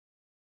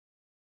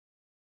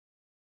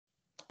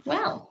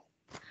Well,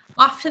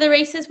 off to the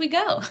races we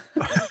go.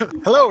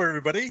 Hello,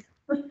 everybody.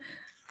 I'm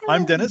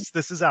Hello. Dennis.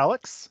 This is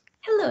Alex.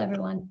 Hello,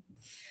 everyone.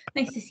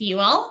 Nice to see you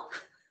all.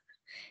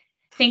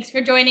 Thanks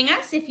for joining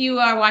us. If you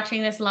are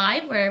watching this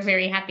live, we're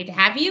very happy to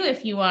have you.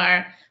 If you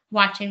are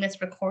watching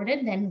this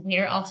recorded, then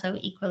we're also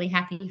equally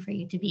happy for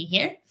you to be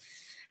here.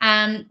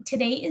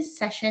 Today's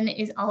session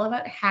is all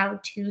about how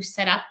to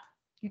set up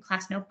your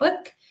class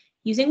notebook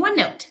using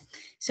OneNote.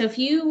 So if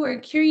you were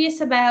curious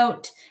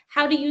about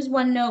how to use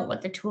OneNote,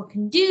 what the tool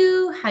can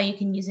do, how you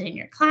can use it in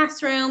your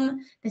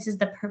classroom, this is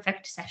the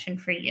perfect session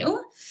for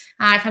you.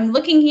 If I'm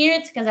looking here,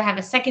 it's because I have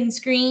a second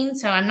screen,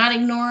 so I'm not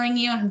ignoring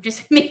you. I'm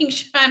just making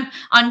sure I'm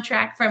on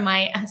track for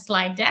my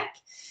slide deck.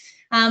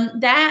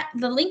 The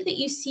link that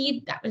you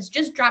see that was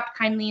just dropped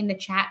kindly in the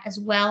chat as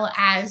well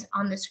as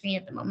on the screen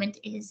at the moment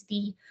is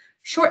the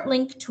short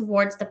link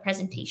towards the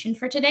presentation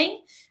for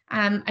today.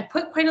 I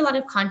put quite a lot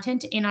of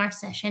content in our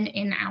session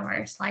in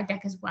our slide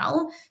deck as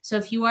well. So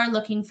if you are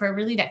looking for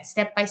really that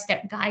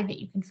step-by-step guide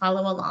that you can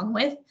follow along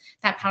with,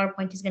 that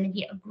PowerPoint is going to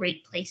be a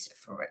great place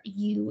for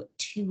you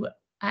to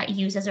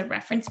use as a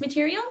reference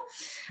material.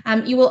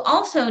 You will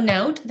also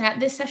note that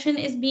this session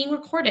is being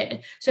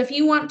recorded. So if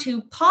you want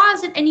to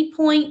pause at any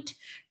point,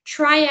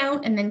 try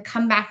out, and then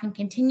come back and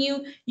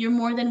continue, you're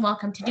more than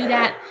welcome to do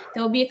that.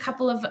 There will be a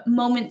couple of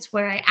moments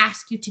where I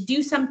ask you to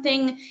do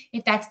something.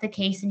 If that's the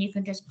case, and you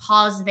can just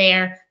pause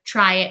there,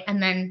 try it,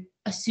 and then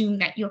assume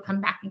that you'll come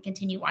back and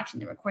continue watching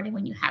the recording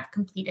when you have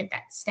completed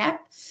that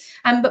step.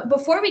 But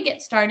before we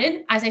get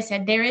started, as I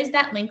said, there is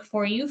that link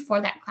for you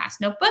for that class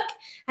notebook.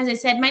 As I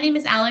said, my name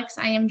is Alex.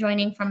 I am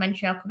joining from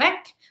Montreal,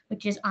 Quebec,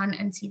 which is on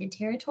unceded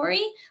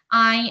territory.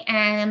 I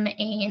am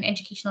an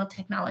educational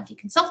technology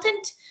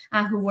consultant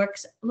who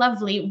works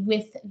lovely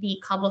with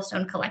the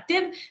Cobblestone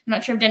Collective. I'm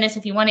not sure, Dennis,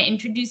 if you want to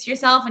introduce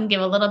yourself and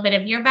give a little bit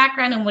of your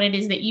background and what it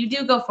is that you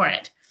do, go for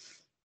it.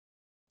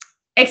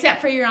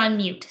 Except for you're on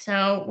mute,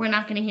 so we're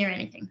not going to hear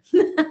anything.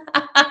 There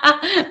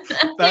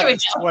we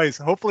That's go. twice.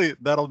 Hopefully,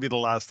 that'll be the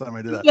last time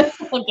I do that.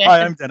 Okay.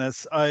 Hi, I'm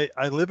Dennis. I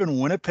live in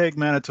Winnipeg,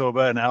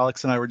 Manitoba, and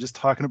Alex and I were just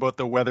talking about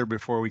the weather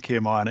before we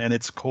came on, and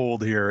it's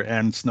cold here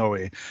and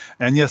snowy.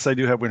 And yes, I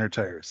do have winter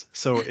tires,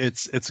 so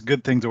it's a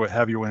good thing to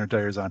have your winter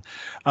tires on.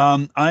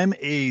 I'm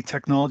a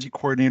technology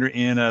coordinator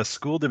in a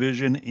school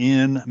division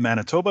in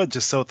Manitoba,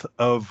 just south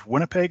of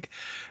Winnipeg,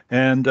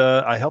 and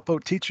I help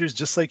out teachers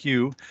just like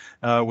you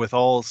with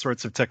all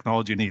sorts of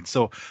technology needs.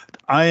 So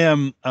I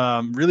am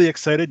really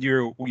excited.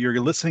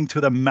 You're listening to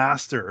the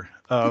master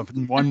of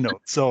OneNote.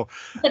 So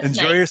That's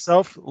enjoy nice.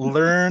 yourself,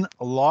 learn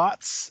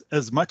lots,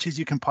 as much as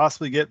you can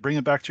possibly get, bring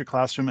it back to your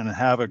classroom, and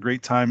have a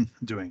great time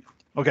doing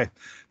it. Okay,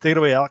 take it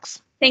away,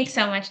 Alex. Thanks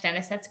so much,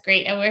 Dennis. That's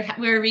great. And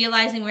we're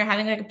realizing we're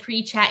having like a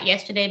pre-chat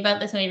yesterday about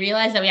this, and we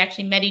realized that we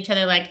actually met each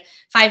other like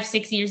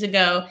 5-6 years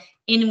ago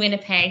in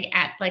Winnipeg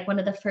at like one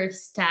of the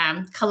first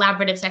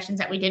collaborative sessions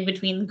that we did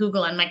between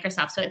Google and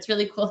Microsoft. So it's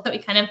really cool that we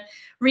kind of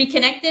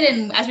reconnected.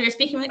 And as we were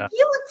speaking, we're like, Yeah.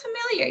 you look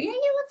familiar. Yeah,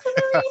 you look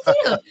familiar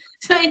too.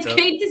 So it's Yeah.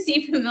 great to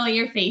see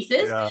familiar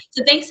faces. Yeah.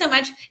 So thanks so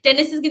much.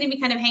 Dennis is going to be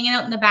kind of hanging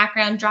out in the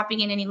background, dropping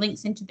in any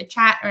links into the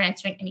chat or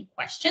answering any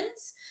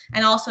questions.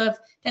 And also, if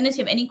Dennis,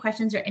 you have any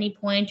questions or any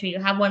point, or you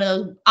have one of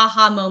those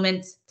aha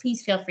moments,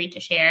 please feel free to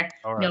share.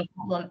 All right. No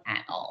problem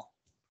at all.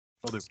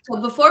 Will do.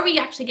 So before we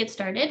actually get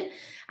started,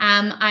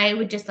 I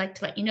would just like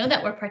to let you know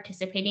that we're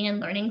participating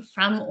and learning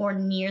from or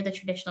near the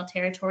traditional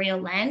territorial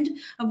land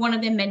of one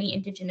of the many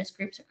Indigenous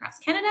groups across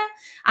Canada.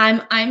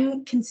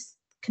 I'm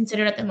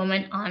considered at the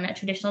moment on a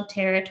traditional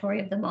territory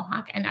of the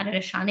Mohawk and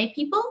Haudenosaunee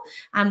people,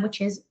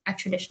 which is a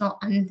traditional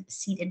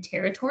unceded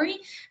territory.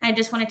 And I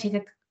just want to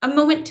take a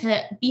moment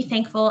to be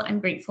thankful and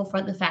grateful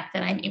for the fact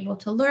that I'm able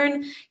to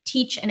learn,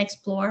 teach, and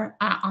explore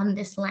on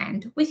this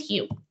land with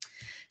you.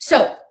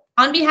 So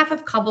on behalf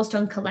of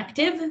Cobblestone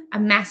Collective, a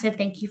massive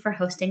thank you for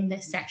hosting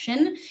this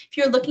session. If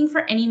you're looking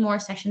for any more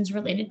sessions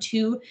related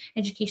to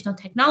educational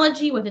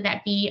technology, whether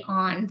that be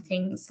on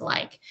things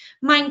like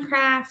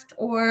Minecraft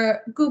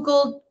or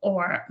Google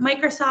or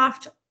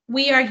Microsoft,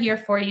 we are here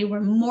for you.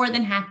 We're more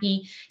than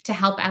happy to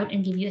help out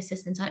and give you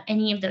assistance on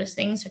any of those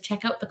things. So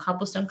check out the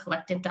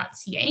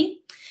cobblstonecollective.ca.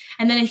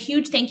 And then a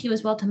huge thank you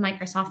as well to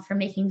Microsoft for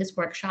making this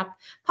workshop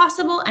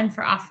possible and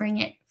for offering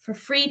it for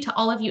free to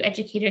all of you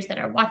educators that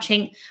are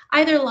watching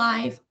either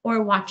live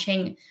or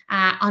watching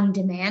on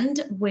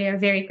demand. We're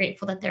very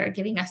grateful that they're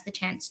giving us the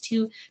chance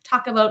to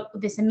talk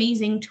about this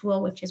amazing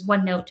tool, which is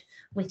OneNote,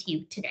 with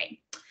you today.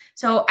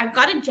 So I've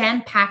got a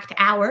jam-packed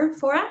hour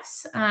for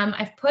us.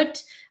 I've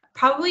put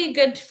probably a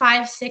good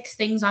 5-6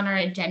 things on our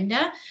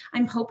agenda.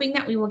 I'm hoping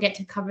that we will get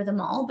to cover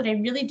them all, but I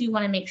really do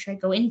want to make sure I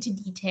go into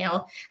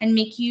detail and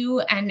make you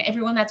and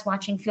everyone that's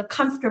watching feel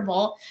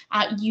comfortable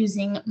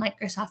using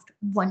Microsoft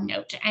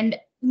OneNote, and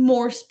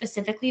more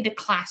specifically the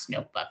class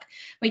notebook.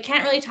 We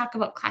can't really talk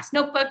about class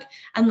notebook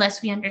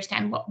unless we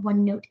understand what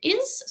OneNote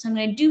is. So I'm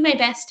going to do my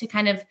best to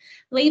kind of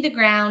lay the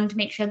ground,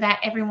 make sure that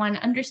everyone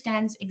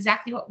understands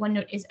exactly what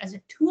OneNote is as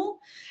a tool,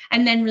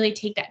 and then really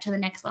take that to the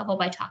next level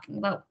by talking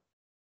about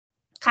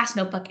class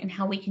notebook and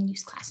how we can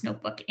use class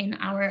notebook in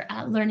our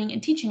learning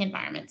and teaching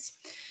environments.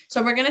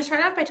 So we're going to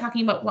start off by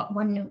talking about what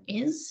OneNote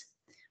is.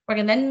 We're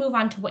going to then move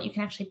on to what you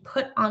can actually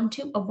put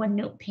onto a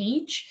OneNote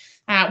page.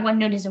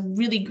 OneNote is a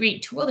really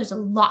great tool. There's a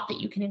lot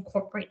that you can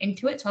incorporate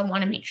into it. So I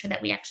want to make sure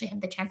that we actually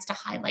have the chance to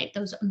highlight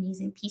those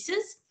amazing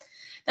pieces.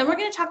 Then we're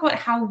going to talk about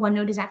how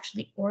OneNote is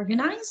actually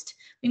organized.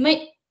 We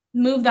might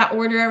move that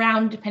order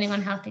around depending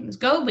on how things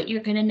go, but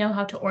you're going to know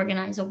how to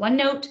organize a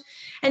OneNote.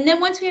 And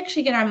then once we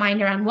actually get our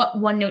mind around what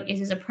OneNote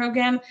is as a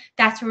program,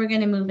 that's where we're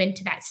going to move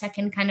into that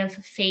second kind of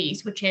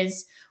phase, which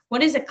is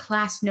what is a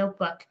class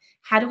notebook?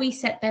 How do we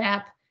set that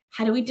up?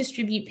 How do we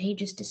distribute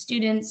pages to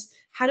students?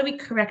 How do we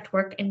correct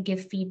work and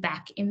give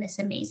feedback in this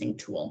amazing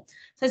tool?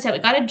 So as I said, we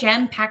got a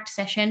jam-packed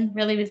session.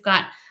 Really, we've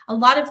got a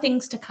lot of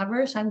things to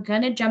cover, so I'm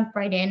going to jump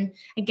right in.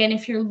 Again,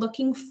 if you're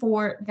looking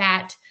for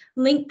that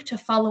link to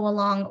follow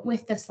along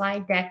with the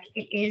slide deck,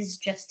 it is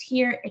just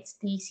here. It's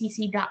the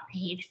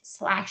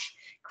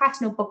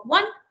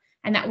cc.page/classnotebook1,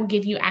 and that will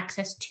give you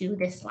access to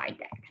this slide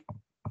deck.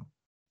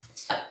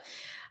 So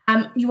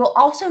you will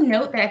also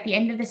note that at the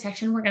end of the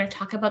session, we're going to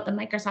talk about the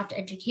Microsoft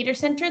Educator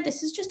Center.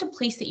 This is just a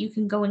place that you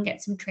can go and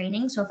get some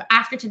training. So if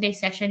after today's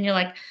session, you're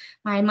like,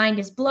 my mind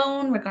is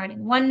blown regarding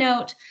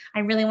OneNote, I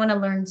really want to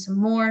learn some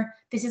more,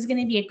 this is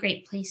going to be a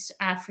great place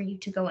for you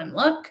to go and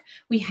look.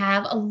 We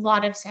have a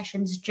lot of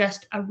sessions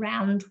just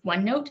around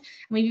OneNote.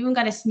 And we've even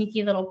got a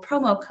sneaky little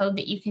promo code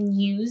that you can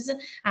use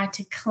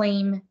to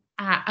claim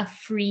a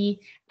free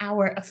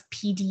hour of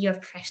PD of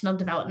professional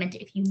development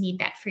if you need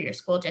that for your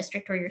school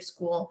district or your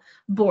school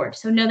board.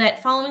 So know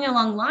that following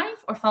along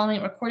live or following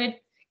it recorded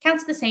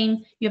counts the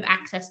same. You have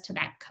access to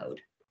that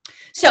code.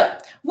 So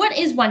what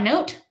is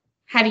OneNote?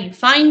 How do you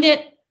find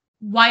it?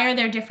 Why are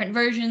there different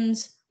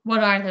versions?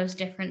 What are those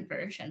different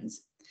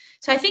versions?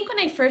 So I think when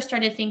I first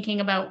started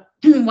thinking about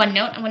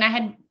OneNote, and when I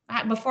had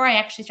before I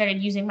actually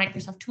started using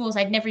Microsoft tools,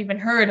 I'd never even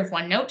heard of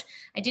OneNote.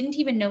 I didn't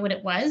even know what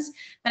it was,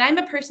 but I'm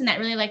a person that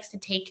really likes to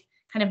take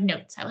kind of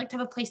notes. I like to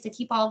have a place to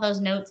keep all of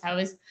those notes. I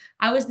was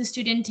the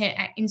student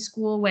in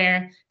school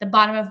where the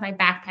bottom of my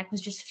backpack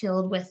was just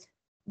filled with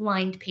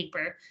lined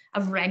paper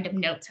of random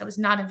notes. I was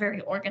not a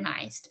very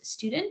organized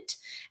student.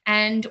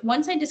 And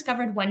once I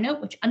discovered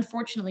OneNote, which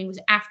unfortunately was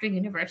after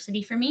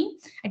university for me,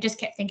 I just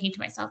kept thinking to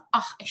myself,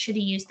 oh, I should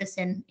have used this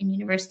in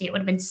university. It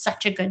would have been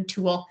such a good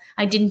tool.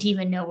 I didn't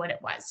even know what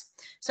it was.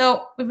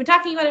 So we've been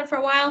talking about it for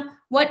a while.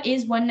 What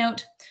is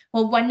OneNote?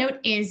 Well, OneNote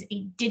is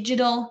a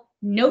digital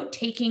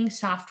note-taking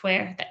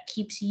software that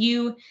keeps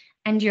you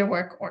and your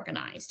work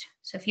organized.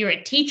 So if you're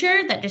a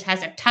teacher that just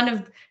has a ton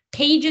of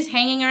pages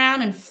hanging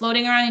around and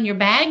floating around in your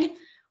bag,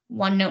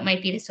 OneNote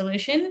might be the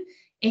solution.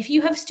 If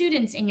you have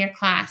students in your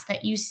class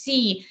that you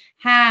see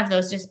have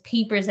those just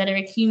papers that are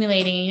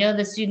accumulating, you know,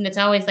 the student that's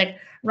always like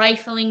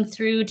rifling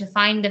through to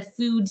find the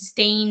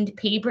food-stained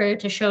paper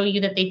to show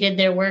you that they did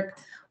their work,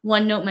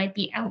 OneNote might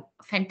be a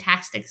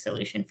fantastic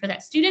solution for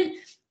that student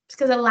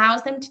because it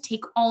allows them to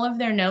take all of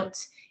their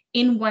notes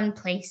in one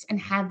place and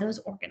have those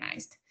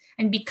organized.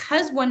 And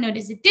because OneNote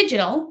is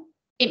digital,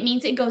 it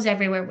means it goes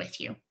everywhere with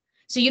you.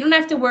 So you don't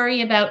have to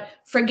worry about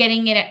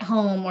forgetting it at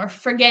home or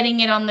forgetting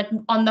it on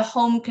the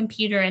home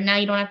computer, and now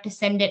you don't have to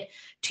send it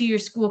to your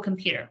school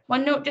computer.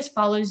 OneNote just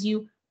follows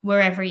you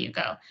wherever you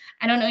go.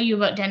 I don't know you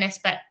about Dennis,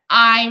 but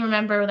I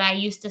remember that I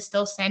used to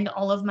still send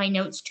all of my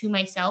notes to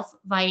myself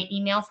via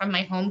email from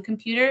my home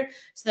computer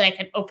so that I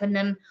could open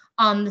them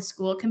on the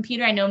school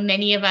computer. I know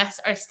many of us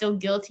are still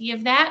guilty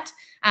of that.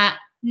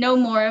 No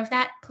more of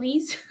that,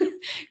 please.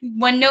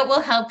 OneNote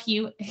will help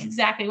you.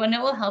 Exactly.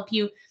 OneNote will help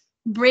you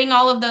bring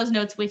all of those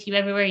notes with you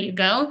everywhere you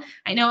go.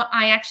 I know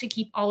I actually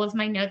keep all of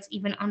my notes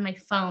even on my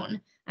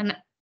phone. I'm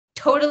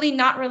totally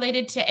not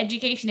related to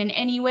education in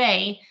any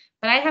way,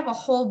 but I have a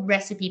whole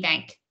recipe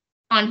bank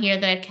on here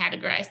that I've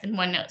categorized in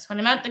OneNote. So when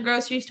I'm at the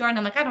grocery store and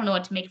I'm like, I don't know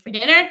what to make for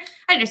dinner,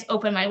 I just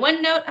open my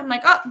OneNote. I'm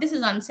like, oh, this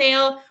is on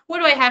sale. What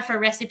do I have for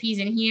recipes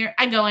in here?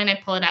 I go in, I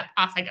pull it up,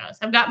 off I go. So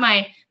I've got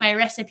my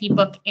recipe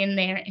book in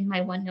there in my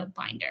OneNote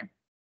binder.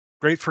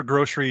 Great for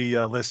grocery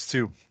lists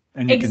too.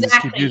 And you can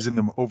just keep using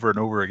them over and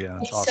over again.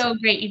 It's awesome. So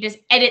great. You just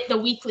edit the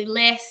weekly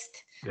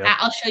list. Yep.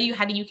 I'll show you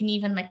how you can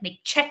even like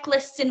make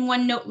checklists in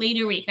OneNote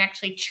later where you can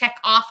actually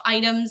check off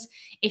items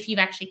if you've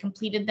actually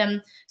completed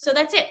them. So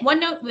that's it.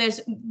 OneNote,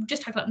 there's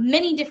just talked about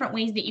many different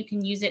ways that you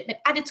can use it, but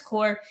at its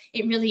core,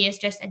 it really is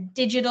just a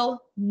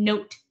digital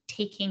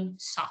note-taking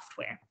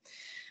software.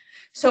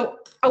 So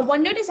a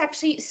OneNote is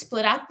actually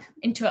split up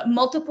into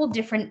multiple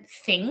different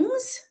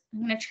things.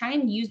 I'm going to try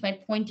and use my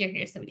pointer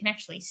here so we can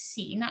actually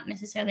see, not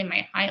necessarily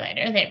my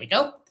highlighter. There we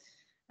go.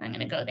 I'm going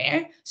to go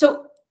there.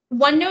 So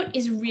OneNote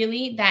is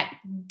really that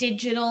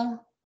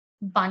digital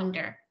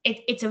binder.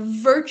 It's a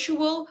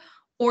virtual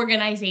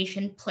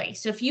organization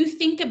place. So if you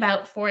think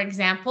about, for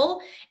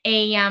example,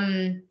 a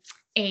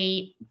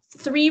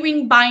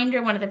 3-ring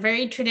binder, one of the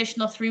very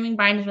traditional 3-ring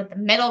binders with the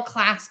metal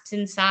clasps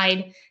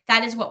inside,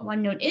 that is what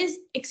OneNote is,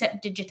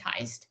 except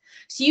digitized.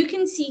 So you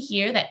can see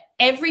here that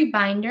every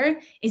binder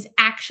is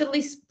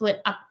actually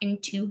split up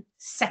into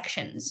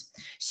sections.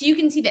 So you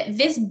can see that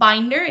this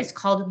binder is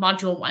called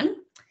Module 1.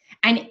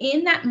 And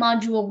in that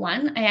Module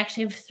 1, I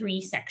actually have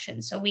 3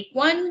 sections. So week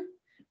 1,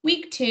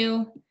 week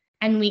 2,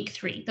 and week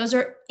 3. Those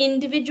are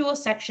individual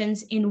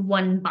sections in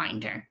one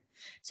binder.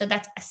 So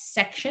that's a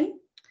section.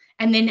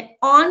 And then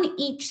on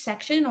each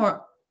section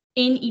or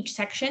in each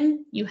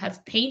section, you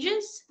have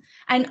pages.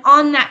 And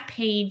on that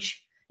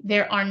page,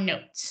 there are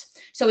notes.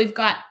 So we've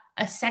got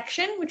a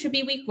section, which would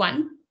be week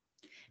 1.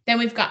 Then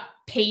we've got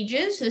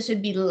pages. So this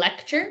would be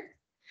lecture.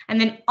 And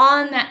then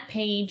on that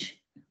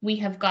page, we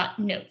have got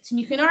notes. And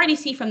you can already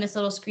see from this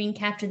little screen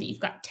capture that you've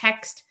got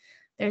text.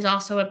 There's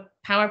also a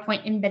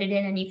PowerPoint embedded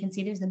in, and you can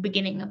see there's the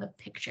beginning of a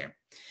picture.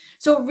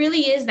 So it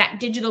really is that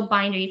digital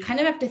binder. You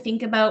kind of have to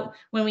think about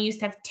when we used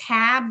to have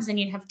tabs and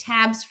you'd have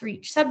tabs for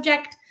each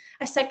subject.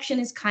 A section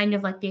is kind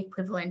of like the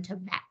equivalent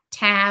of that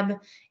tab.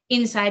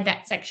 Inside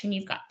that section,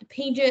 you've got the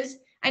pages,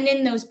 and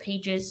in those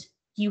pages,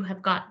 you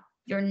have got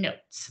your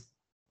notes.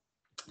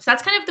 So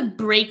that's kind of the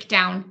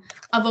breakdown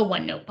of a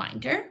OneNote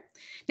binder.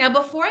 Now,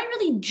 before I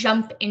really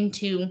jump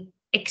into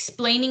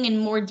explaining in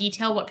more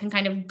detail what can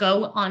kind of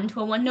go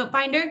onto a OneNote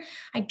binder,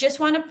 I just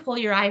want to pull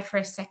your eye for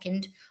a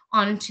second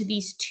onto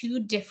these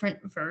 2 different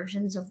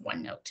versions of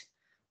OneNote.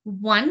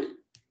 One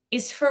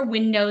is for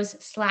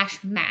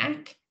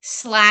Windows/Mac/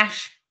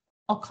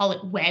 I'll call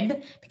it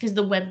web because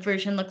the web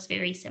version looks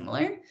very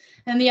similar.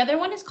 And the other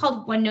one is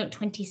called OneNote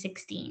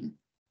 2016.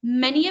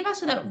 Many of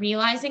us, without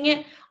realizing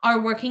it,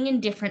 are working in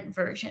different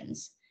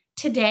versions.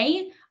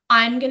 Today,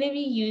 I'm going to be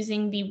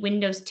using the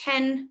Windows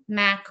 10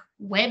 Mac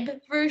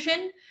web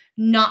version,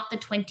 not the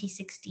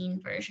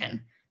 2016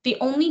 version. The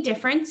only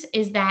difference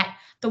is that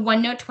the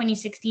OneNote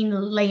 2016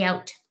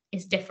 layout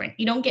is different.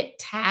 You don't get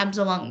tabs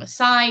along the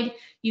side.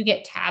 You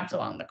get tabs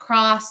along the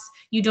cross.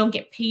 You don't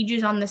get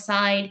pages on the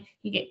side.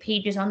 You get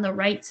pages on the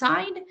right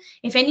side.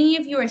 If any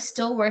of you are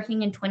still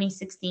working in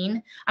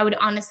 2016, I would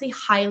honestly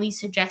highly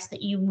suggest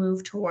that you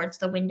move towards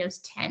the Windows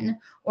 10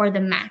 or the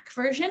Mac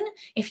version.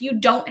 If you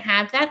don't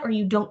have that or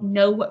you don't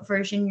know what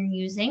version you're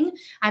using,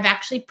 I've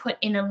actually put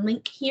in a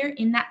link here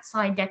in that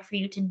slide deck for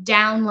you to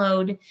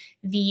download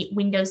the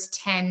Windows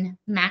 10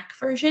 Mac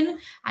version,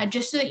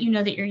 just so that you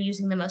know that you're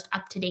using the most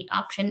up-to-date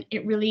option.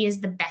 It really is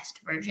the best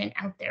version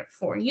out there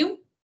for you.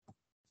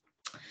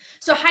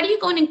 So how do you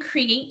go in and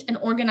create and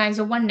organize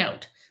a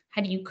OneNote?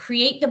 How do you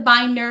create the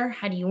binder?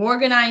 How do you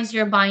organize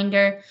your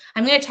binder?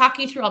 I'm going to talk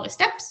you through all the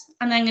steps,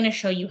 and then I'm going to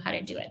show you how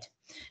to do it.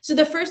 So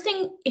the first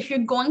thing, if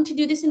you're going to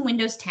do this in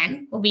Windows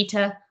 10, will be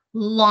to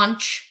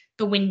launch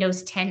the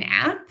Windows 10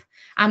 app.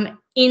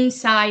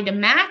 Inside a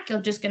Mac,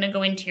 you're just going to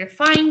go into your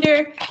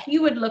Finder.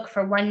 You would look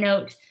for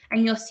OneNote,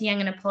 and you'll see, I'm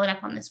going to pull it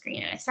up on the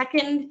screen in a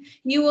second.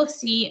 You will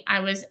see I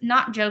was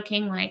not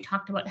joking when I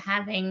talked about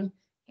having,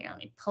 here, let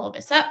me pull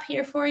this up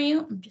here for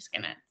you. I'm just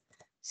going to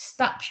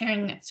stop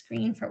sharing that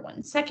screen for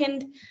 1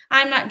 second.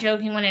 I'm not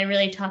joking when I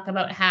really talk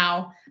about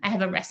how I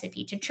have a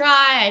recipe to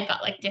try. I've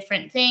got like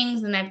different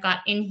things, and I've got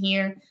in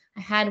here,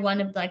 I had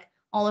one of like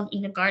all of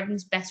Ina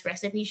Garden's best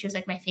recipes. She was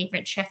like my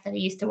favorite chef that I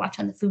used to watch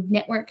on the Food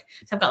Network.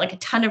 So I've got like a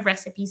ton of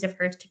recipes of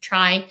hers to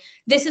try.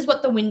 This is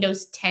what the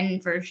Windows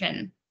 10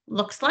 version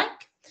looks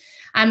like.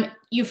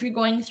 If you're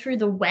going through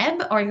the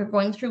web or you're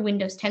going through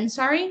Windows 10,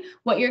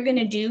 what you're going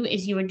to do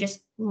is you would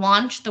just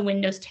launch the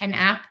Windows 10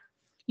 app.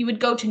 You would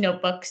go to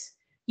Notebooks.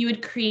 You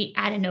would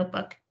add a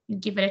notebook. You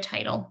give it a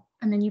title,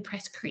 and then you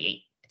press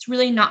create. It's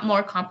really not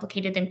more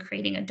complicated than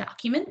creating a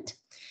document.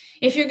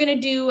 If you're going to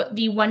do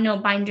the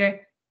OneNote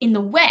binder in the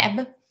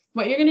web,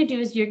 what you're going to do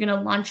is you're going to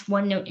launch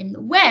OneNote in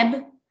the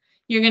web.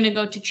 You're going to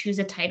go to choose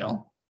a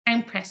title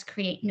and press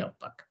create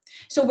notebook.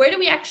 So where do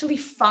we actually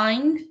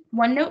find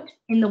OneNote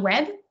in the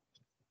web?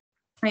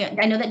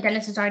 I know that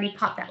Dennis has already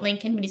popped that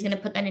link in, but he's going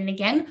to put that in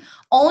again.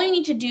 All you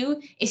need to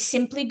do is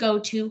simply go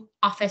to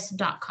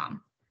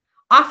office.com.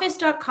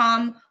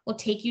 Office.com will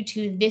take you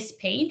to this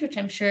page, which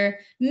I'm sure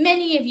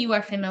many of you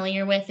are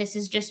familiar with. This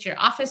is just your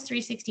Office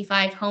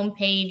 365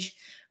 homepage.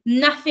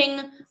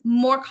 Nothing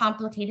more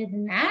complicated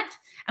than that.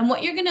 And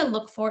what you're going to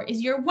look for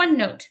is your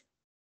OneNote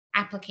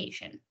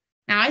application.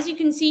 Now, as you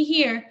can see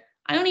here,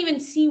 I don't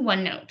even see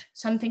OneNote.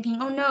 So I'm thinking,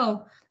 oh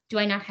no, do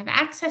I not have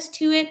access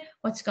to it?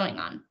 What's going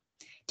on?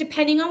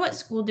 Depending on what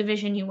school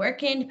division you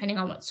work in, depending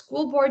on what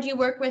school board you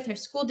work with or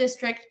school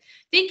district,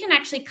 they can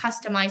actually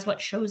customize what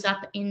shows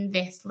up in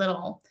this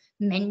little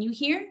menu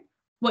here.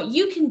 What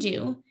you can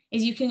do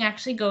is you can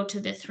actually go to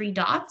the 3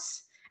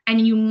 dots,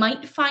 and you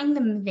might find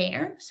them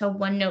there. So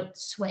OneNote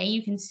Sway,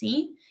 you can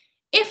see.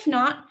 If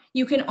not,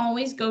 you can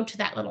always go to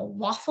that little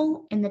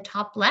waffle in the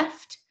top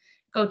left,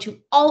 go to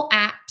All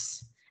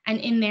Apps, and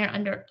in there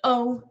under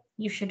O,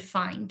 you should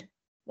find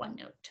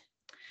OneNote.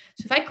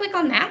 So if I click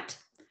on that,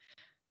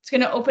 it's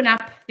going to open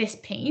up this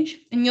page,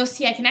 and you'll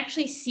see I can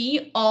actually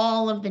see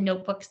all of the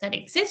notebooks that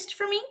exist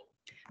for me,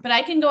 but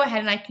I can go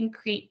ahead and I can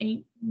create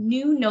a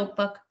new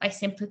notebook by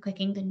simply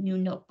clicking the new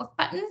notebook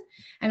button,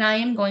 and I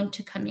am going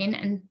to come in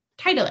and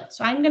title it.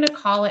 So I'm going to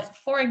call it,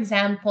 for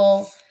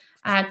example,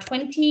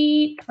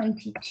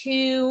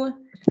 2022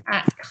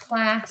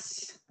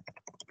 class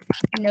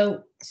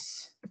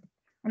notes,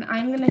 and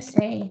I'm going to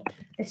say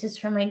this is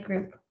for my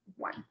group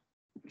 1.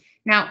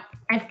 Now,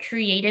 I've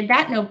created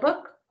that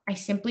notebook. I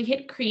simply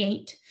hit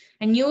create,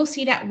 and you will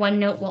see that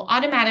OneNote will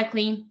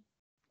automatically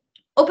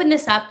open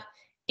this up.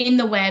 in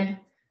the web,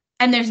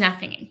 and there's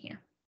nothing in here.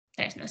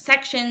 There's no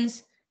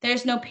sections,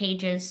 there's no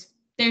pages,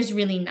 there's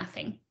really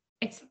nothing.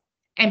 It's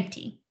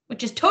empty,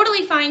 which is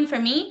totally fine for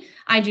me.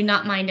 I do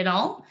not mind at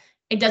all.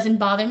 It doesn't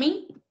bother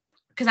me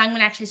because I'm going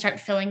to actually start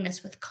filling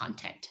this with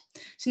content.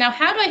 So now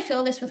how do I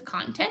fill this with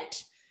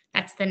content?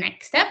 That's the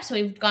next step. So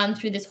we've gone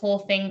through this whole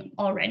thing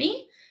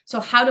already. So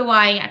how do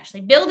I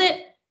actually build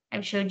it?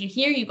 I've showed you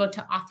here. You go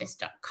to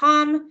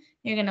office.com.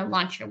 You're going to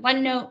launch your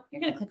OneNote.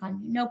 You're going to click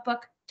on New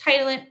Notebook,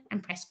 title it,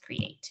 and press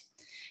Create.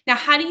 Now,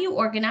 how do you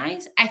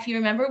organize? If you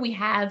remember, we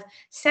have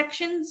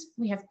sections,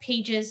 we have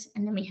pages,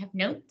 and then we have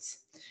notes.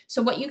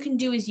 So what you can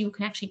do is you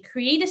can actually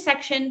create a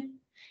section,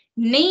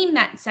 name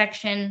that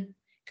section,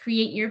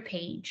 create your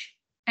page,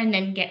 and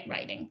then get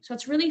writing. So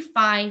it's really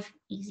 5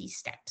 easy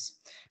steps.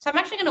 So I'm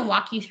actually going to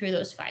walk you through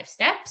those 5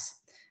 steps.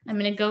 I'm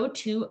going to go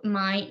to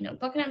my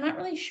notebook, and I'm not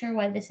really sure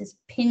why this is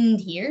pinned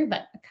here,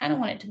 but I kind of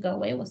want it to go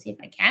away. We'll see if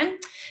I can.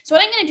 So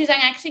what I'm going to do is I'm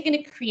actually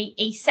going to create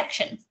a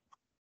section.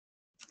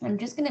 I'm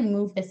just going to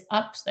move this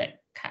up so that it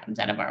comes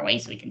out of our way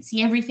so we can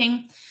see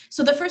everything.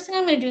 So the first thing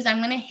I'm going to do is I'm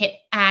going to hit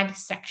Add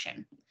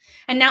Section.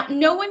 And now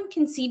no one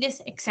can see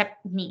this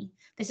except me.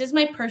 This is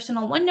my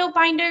personal OneNote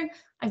binder.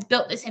 I've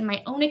built this in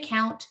my own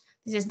account.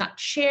 This is not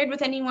shared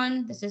with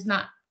anyone. This is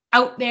not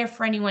out there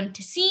for anyone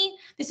to see.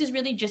 This is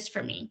really just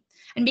for me.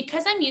 And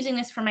because I'm using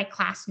this for my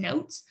class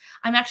notes,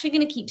 I'm actually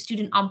going to keep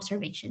student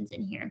observations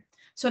in here.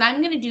 So what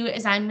I'm going to do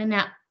is I'm going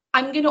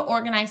to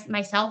organize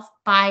myself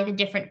by the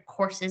different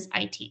courses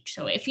I teach.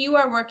 So if you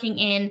are working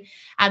in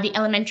the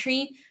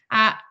elementary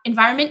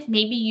environment,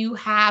 maybe you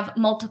have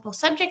multiple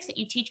subjects that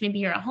you teach. Maybe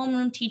you're a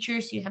homeroom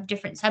teacher, so you have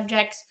different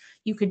subjects.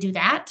 You could do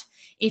that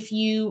if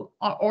you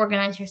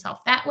organize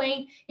yourself that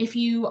way. If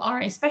you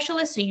are a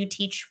specialist, so you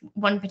teach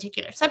one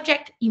particular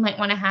subject, you might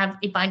want to have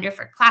a binder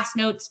for class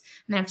notes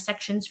and have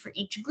sections for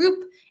each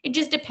group. It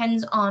just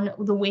depends on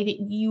the way that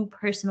you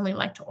personally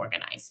like to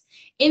organize.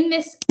 In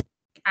this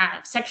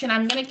section,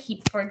 I'm going to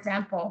keep, for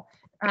example,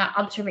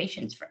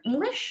 observations for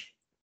English.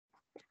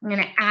 I'm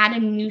going to add a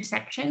new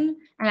section,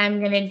 and I'm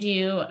going to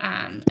do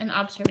an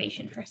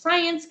observation for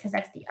science because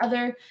that's the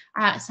other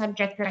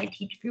subject that I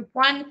teach group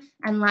 1.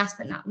 And last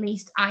but not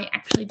least, I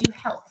actually do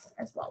health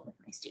as well with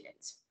my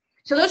students.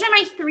 So those are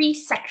my 3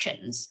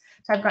 sections.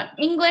 So I've got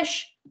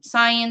English,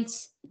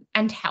 science,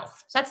 and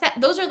health. So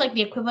those are like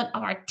the equivalent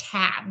of our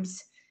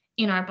tabs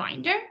in our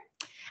binder.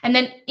 And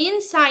then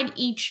inside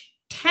each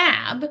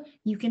tab,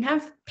 you can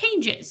have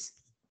pages.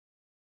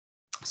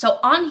 So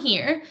on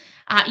here,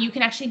 you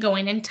can actually go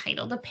in and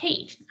title the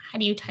page. How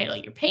do you title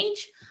your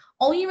page?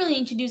 All you really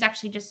need to do is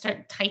actually just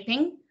start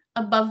typing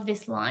above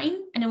this line,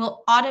 and it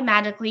will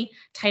automatically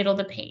title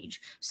the page.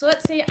 So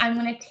let's say I'm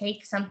going to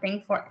take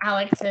something for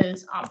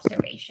Alex's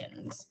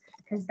observations,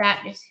 because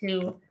that is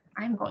who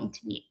I'm going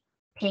to be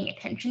paying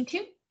attention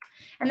to.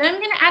 And then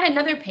I'm going to add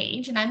another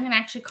page, and I'm going to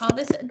actually call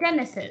this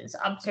Dennis's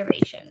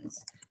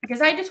observations,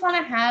 because I just want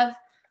to have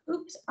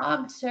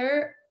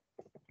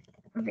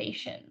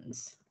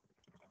observations.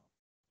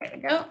 There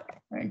we go.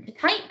 Learn to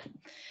type.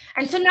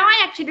 And so now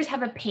I actually just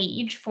have a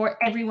page for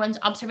everyone's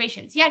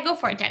observations. Yeah, go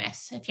for it,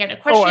 Dennis. If you had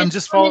a question. Oh, I'm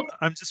just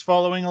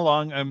following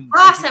along.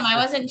 Awesome. I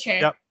wasn't sure.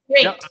 Yep.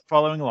 Great. Yep, I'm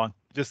following along.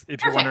 Just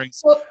if you're wondering.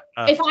 So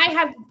if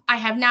I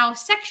have now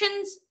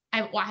sections.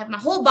 I have my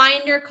whole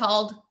binder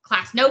called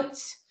class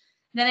notes.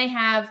 Then I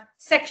have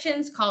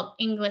sections called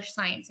English,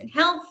 science, and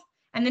health.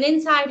 And then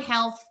inside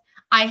health,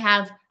 I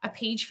have a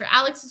page for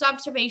Alex's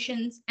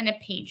observations and a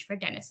page for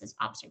Dennis's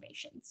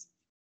observations.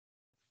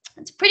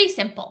 It's pretty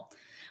simple.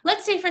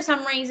 Let's say for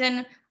some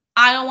reason,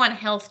 I don't want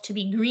health to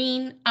be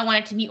green. I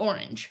want it to be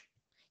orange.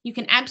 You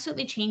can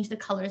absolutely change the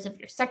colors of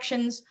your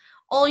sections.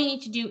 All you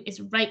need to do is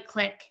right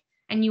click,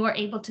 and you are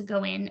able to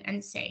go in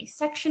and say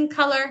section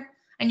color,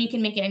 and you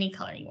can make it any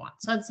color you want.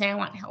 So let's say I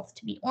want health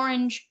to be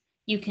orange.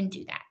 You can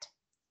do that.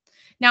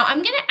 Now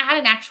I'm going to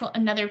add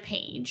another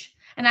page,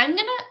 and I'm going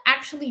to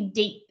actually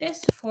date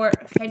this for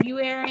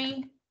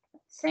February,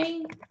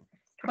 say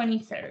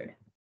 23rd.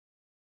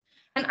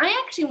 And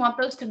I actually want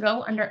those to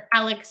go under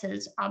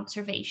Alex's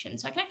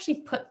observations. So I can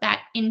actually put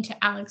that into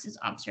Alex's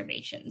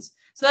observations.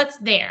 So that's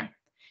there.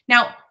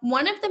 Now,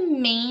 one of the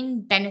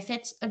main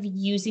benefits of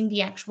using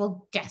the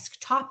actual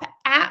desktop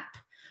app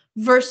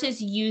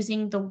versus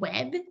using the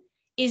web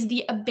is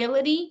the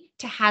ability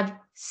to have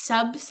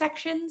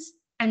subsections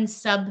and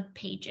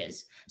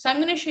sub-pages. So I'm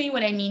going to show you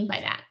what I mean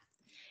by that.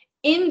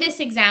 In this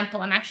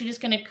example, I'm actually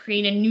just going to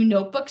create a new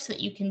notebook so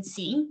that you can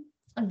see.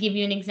 I'll give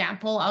you an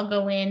example. I'll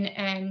go in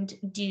and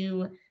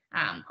do,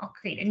 I'll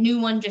create a new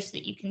one just so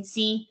that you can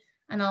see,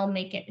 and I'll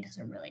make it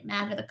doesn't really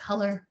matter the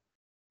color.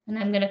 And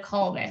I'm going to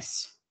call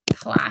this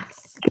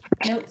class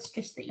notes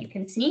just so that you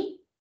can see.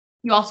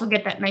 You also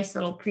get that nice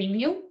little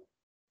preview.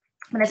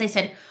 But as I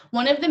said,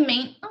 one of the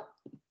main,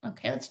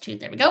 let's choose,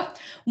 there we go.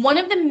 One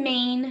of the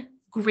main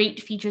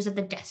great features of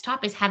the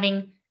desktop is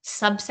having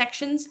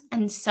subsections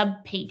and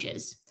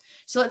sub-pages.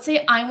 So let's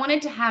say I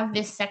wanted to have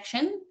this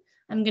section.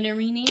 I'm going to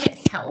rename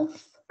it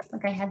health,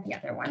 like I had the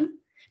other one.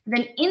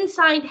 Then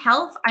inside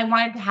health, I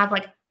wanted to have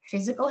like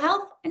physical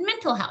health and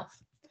mental health.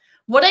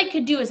 what I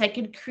could do is I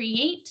could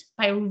create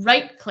by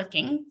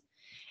right-clicking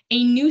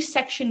a new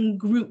section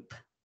group.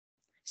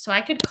 So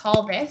I could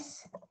call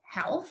this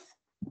health.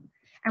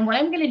 And what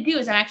I'm going to do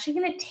is I'm actually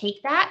going to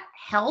take that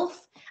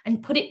health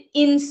and put it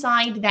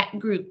inside that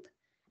group.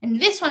 And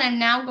this one I'm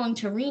now going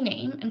to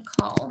rename and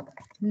call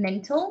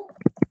mental,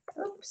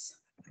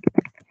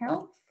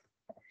 health.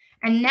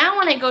 And now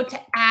when I go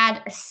to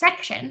add a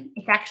section,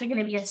 it's actually going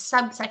to be a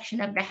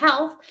subsection of the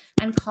health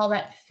and call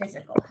that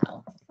physical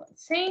health.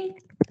 Let's see.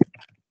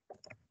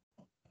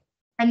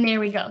 And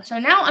there we go. So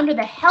now under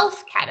the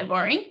health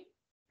category,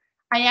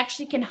 I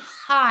actually can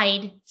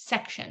hide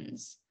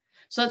sections.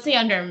 So let's say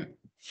under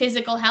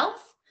physical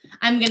health,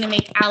 I'm going to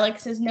make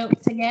Alex's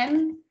notes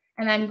again,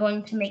 and I'm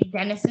going to make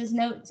Dennis's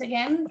notes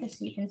again, just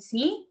so you can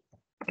see.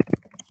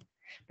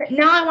 But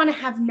now I want to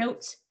have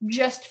notes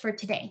just for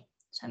today.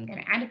 So I'm going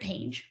to add a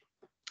page.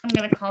 I'm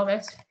going to call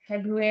this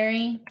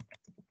February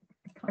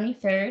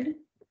 23rd.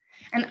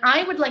 And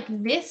I would like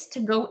this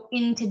to go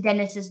into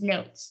Dennis's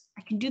notes.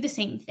 I can do the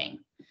same thing.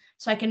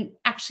 So I can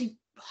actually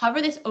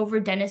hover this over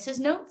Dennis's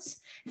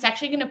notes. It's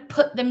actually going to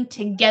put them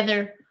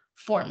together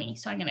for me.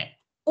 So I'm going to,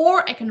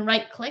 or I can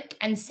right click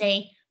and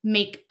say,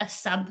 make a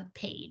sub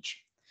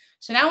page.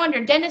 So now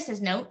under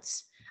Dennis's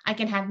notes, I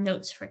can have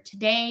notes for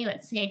today.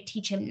 Let's say I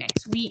teach him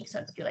next week. So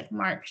let's do like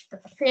March the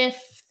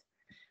 5th.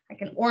 I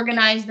can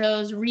organize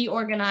those,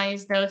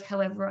 reorganize those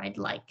however I'd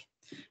like.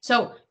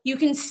 So you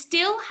can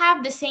still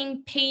have the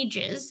same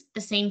pages,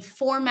 the same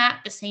format,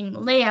 the same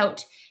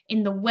layout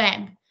in the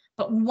web.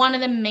 But one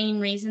of the main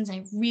reasons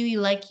I really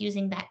like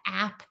using that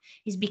app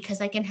is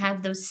because I can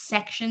have those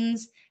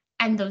sections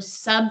and those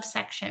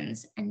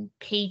subsections and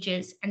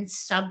pages and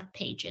sub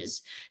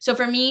pages. So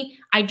for me,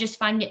 I just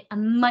find it a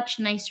much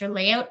nicer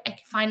layout. I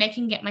find I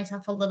can get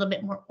myself a little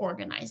bit more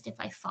organized if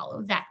I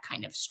follow that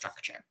kind of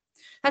structure.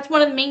 That's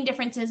one of the main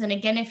differences. And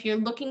again, if you're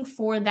looking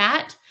for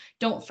that,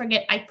 don't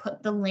forget I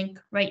put the link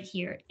right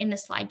here in the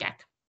slide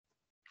deck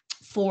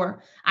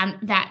for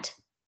that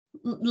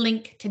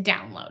link to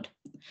download.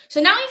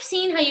 So now I've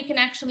seen how you can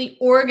actually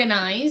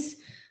organize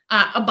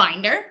a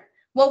binder.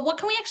 Well, what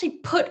can we actually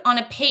put on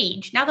a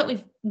page? Now that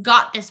we've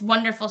got this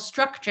wonderful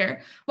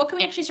structure, what can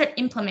we actually start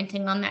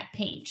implementing on that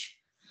page?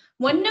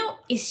 OneNote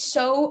is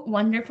so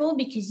wonderful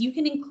because you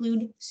can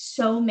include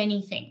so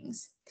many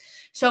things.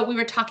 So we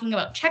were talking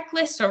about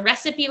checklists or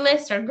recipe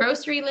lists or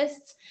grocery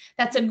lists.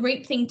 That's a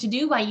great thing to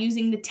do by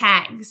using the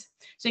tags.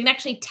 So you can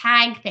actually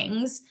tag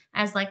things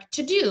as like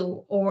to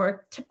do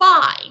or to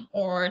buy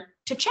or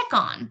to check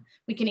on.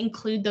 We can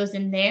include those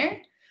in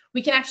there.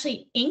 We can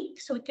actually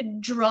ink, so we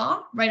could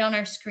draw right on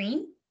our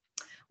screen.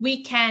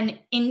 We can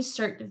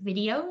insert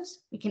videos.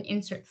 We can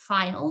insert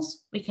files.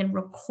 We can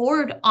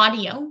record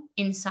audio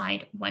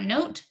inside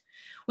OneNote.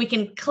 We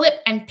can clip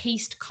and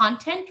paste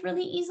content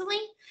really easily.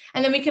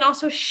 And then we can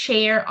also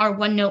share our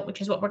OneNote,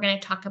 which is what we're going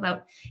to talk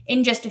about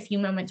in just a few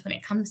moments when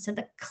it comes to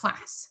the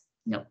class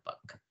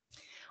notebook.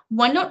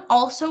 OneNote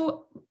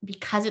also,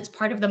 because it's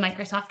part of the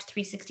Microsoft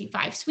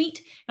 365 suite,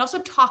 it also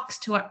talks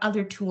to our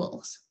other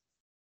tools.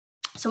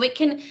 So it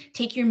can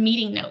take your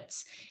meeting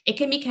notes. It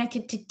can be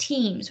connected to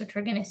Teams, which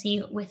we're going to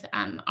see with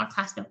our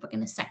class notebook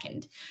in a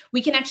second.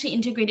 We can actually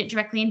integrate it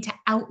directly into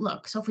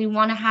Outlook. So if we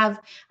want to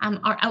have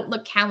our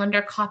Outlook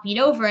calendar copied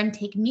over and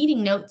take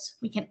meeting notes,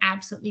 we can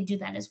absolutely do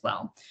that as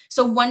well.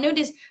 So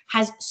OneNote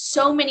has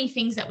so many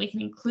things that we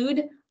can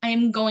include. I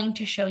am going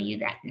to show you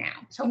that now.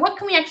 So what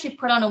can we actually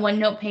put on a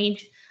OneNote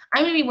page?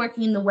 I'm going to be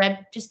working in the web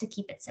just to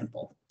keep it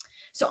simple.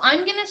 So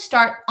I'm going to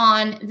start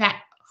on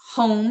that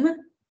home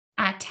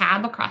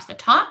tab across the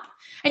top.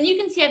 And you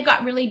can see I've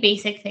got really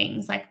basic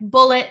things like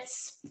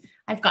bullets.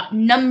 I've got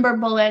number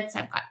bullets.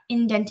 I've got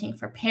indenting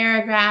for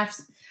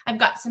paragraphs. I've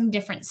got some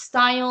different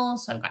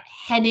styles. So I've got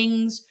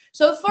headings.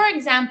 So for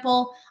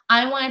example,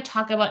 I want to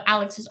talk about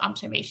Alex's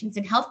observations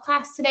in health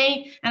class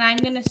today. And I'm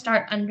going to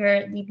start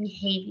under the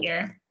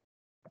behavior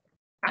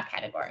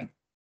category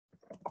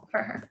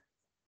for her.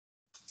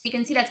 So you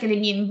can see that's going to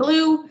be in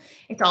blue.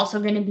 It's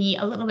also going to be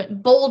a little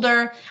bit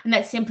bolder. And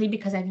that's simply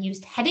because I've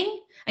used heading.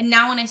 And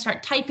now when I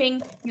start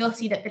typing, you'll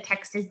see that the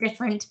text is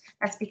different.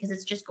 That's because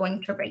it's just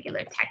going to regular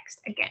text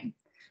again.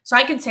 So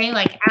I could say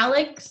like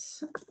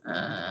Alex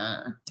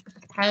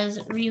has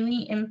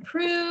really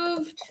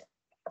improved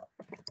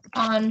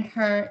on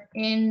her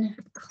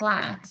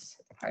in-class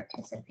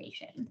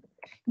participation.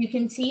 You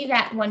can see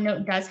that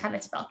OneNote does have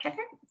a spell checker.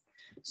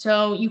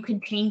 So you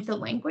could change the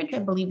language. I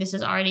believe this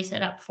is already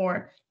set up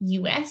for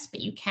US,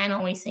 but you can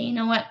always say, you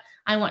know what?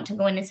 I want to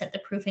go in and set the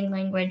proofing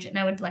language, and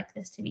I would like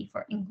this to be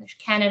for English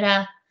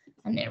Canada.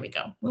 And there we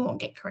go. We won't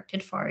get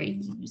corrected for our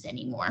U's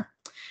anymore.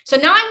 So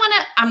now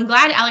I'm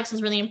glad Alex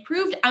has really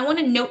improved. I want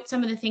to note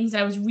some of the things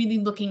that I was really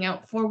looking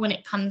out for when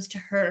it comes to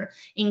her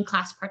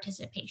in-class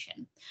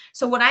participation.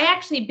 So what I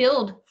actually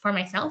build for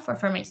myself or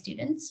for my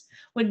students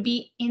would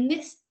be in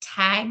this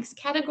tags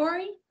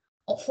category,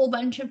 a whole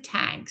bunch of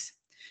tags.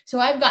 So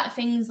I've got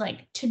things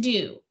like to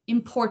do,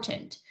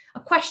 important, a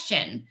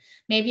question.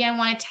 Maybe I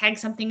want to tag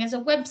something as a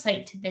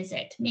website to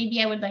visit.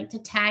 Maybe I would like to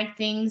tag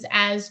things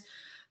as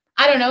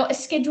I don't know, a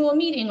schedule a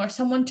meeting or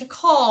someone to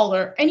call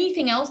or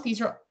anything else.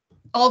 These are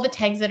all the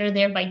tags that are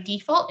there by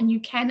default, and you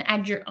can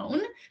add your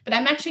own, but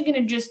I'm actually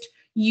going to just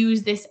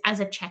use this as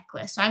a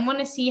checklist. So I want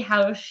to see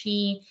how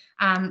she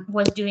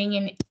was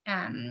doing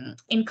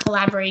in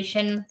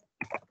collaboration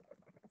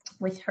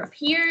with her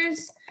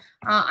peers.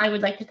 I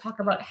would like to talk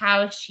about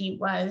how she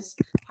was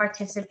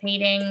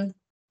participating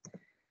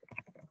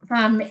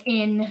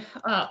in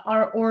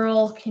our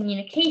oral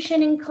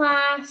communication in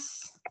class.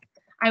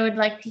 I would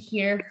like to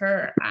hear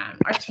her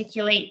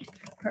articulate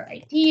her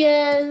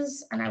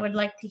ideas, and I would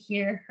like to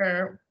hear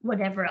her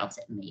whatever else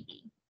it may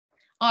be.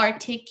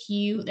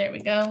 There we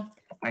go,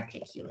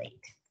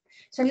 articulate.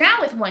 So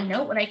now with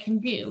OneNote, what I can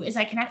do is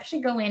I can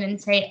actually go in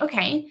and say,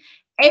 okay,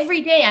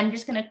 every day I'm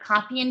just going to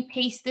copy and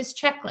paste this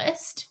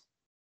checklist.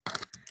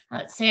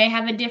 Let's say I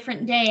have a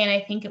different day and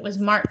I think it was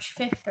March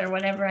 5th or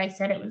whatever I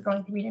said it was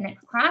going to be the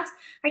next class.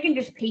 I can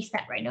just paste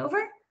that right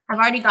over. I've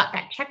already got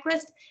that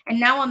checklist. And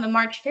now on the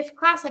March 5th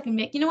class, I can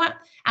make, you know what?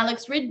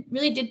 Alex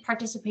really did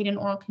participate in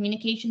oral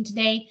communication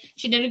today.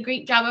 She did a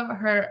great job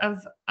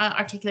of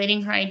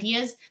articulating her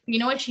ideas. But you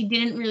know what? She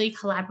didn't really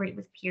collaborate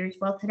with peers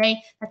well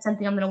today. That's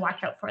something I'm going to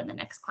watch out for in the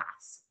next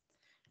class.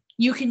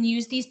 You can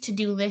use these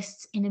to-do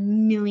lists in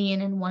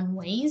 1,000,001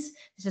 ways.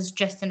 This is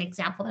just an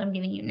example that I'm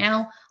giving you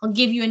now. I'll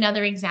give you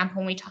another example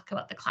when we talk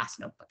about the class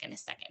notebook in a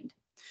second.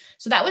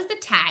 So that was the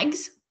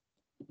tags.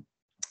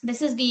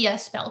 This is the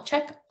spell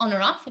check on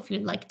or off if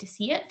you'd like to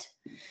see it.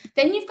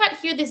 Then you've got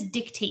here this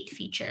dictate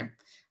feature.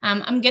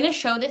 I'm going to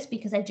show this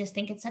because I just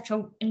think it's such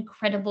an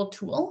incredible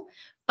tool,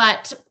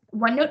 but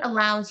OneNote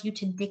allows you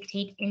to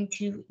dictate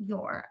into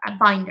your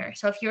binder.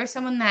 So if you're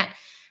someone that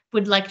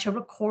would like to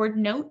record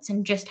notes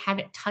and just have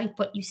it type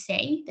what you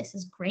say, this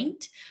is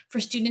great. For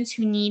students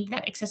who need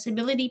that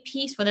accessibility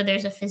piece, whether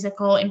there's a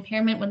physical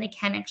impairment when they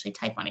can't actually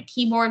type on a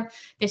keyboard,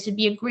 this would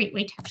be a great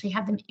way to actually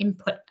have them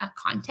input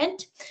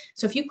content.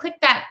 So if you click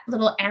that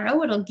little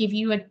arrow, it'll give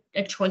you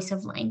a choice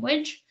of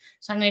language.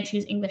 So I'm going to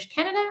choose English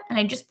Canada, and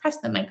I just press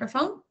the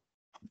microphone.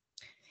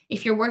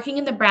 If you're working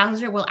in the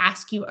browser, we'll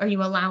ask you, are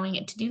you allowing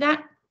it to do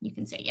that? You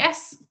can say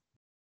yes.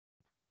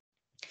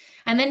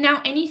 And then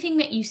now anything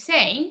that you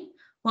say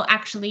will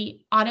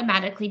actually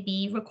automatically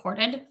be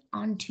recorded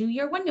onto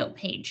your OneNote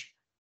page.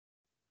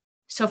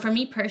 So for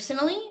me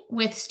personally,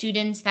 with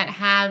students that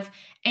have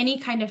any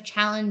kind of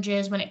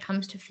challenges when it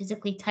comes to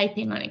physically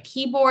typing on a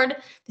keyboard,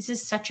 this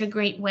is such a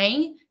great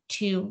way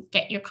to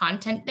get your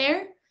content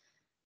there.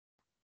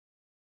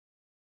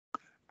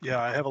 Yeah,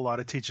 I have a lot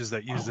of teachers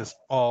that use this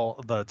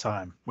all the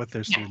time with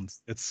their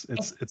students. It's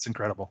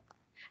incredible.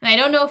 And I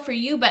don't know for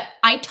you, but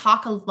I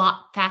talk a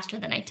lot faster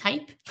than I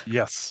type.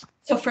 Yes.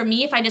 So for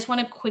me, if I just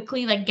want to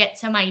quickly get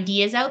some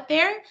ideas out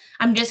there,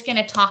 I'm just going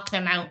to talk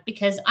them out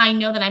because I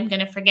know that I'm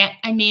going to forget.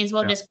 I may as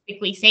well just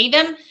quickly say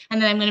them,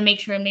 and then I'm going to make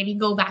sure and maybe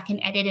go back and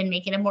edit and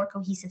make it a more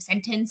cohesive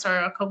sentence or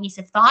a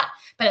cohesive thought.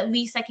 But at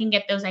least I can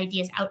get those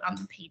ideas out on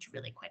the page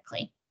really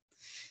quickly.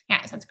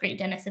 Yeah, so that's great,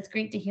 Dennis. It's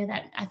great to hear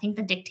that. I think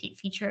the dictate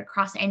feature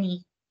across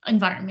any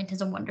environment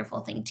is a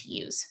wonderful thing to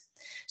use.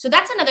 So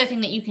that's another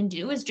thing that you can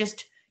do is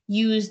just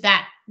use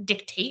that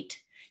dictate.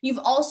 You've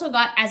also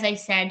got, as I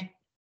said,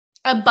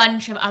 a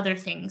bunch of other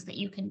things that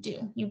you can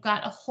do. You've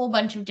got a whole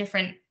bunch of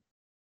different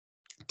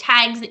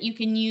tags that you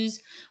can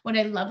use. What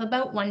I love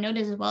about OneNote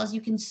is as well as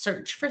you can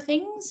search for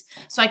things.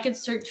 So I could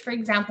search, for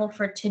example,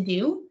 for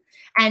to-do,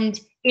 and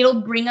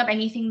it'll bring up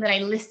anything that I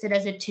listed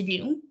as a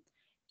to-do.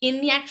 In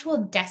the actual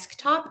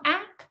desktop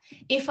app,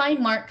 if I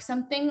mark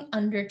something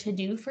under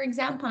to-do, for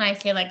example, and I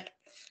say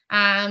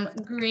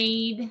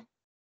grade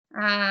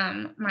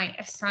my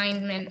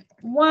assignment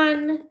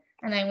 1,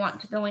 and I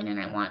want to go in and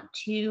I want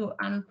to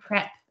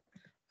prep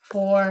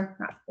for,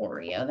 not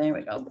Oreo, there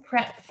we go,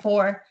 prep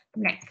for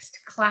next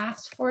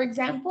class, for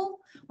example.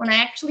 When I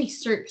actually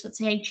search, let's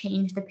say I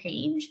change the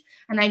page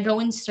and I go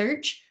and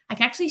search, I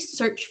can actually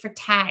search for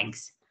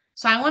tags.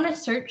 So I want to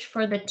search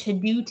for the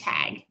to-do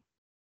tag.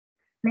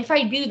 And if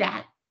I do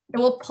that, it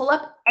will pull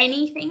up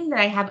anything that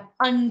I have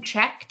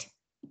unchecked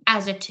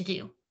as a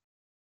to-do.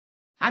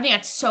 I think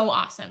that's so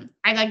awesome.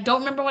 I don't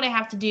remember what I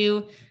have to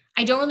do.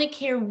 I don't really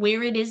care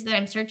where it is that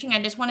I'm searching.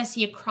 I just want to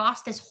see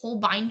across this whole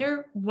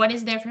binder what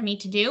is there for me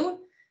to do.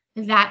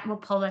 That will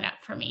pull it up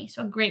for me.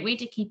 So a great way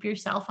to keep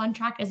yourself on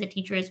track as a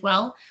teacher as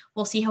well.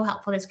 We'll see how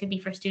helpful this could be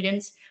for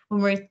students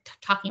when we're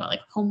talking about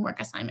homework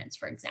assignments,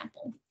 for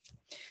example.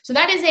 So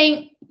that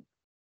is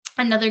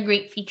another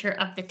great feature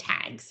of the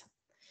tags.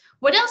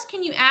 What else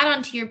can you add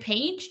onto your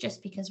page?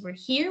 Just because we're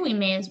here, we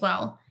may as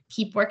well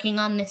keep working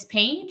on this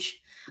page.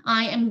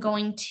 I am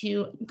going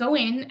to go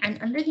in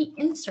and under the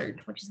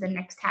insert, which is the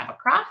next tab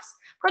across,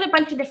 put a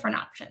bunch of different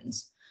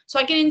options. So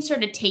I can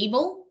insert a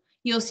table.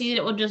 You'll see that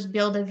it will just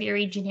build a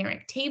very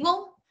generic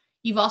table.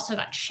 You've also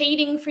got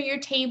shading for your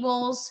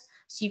tables.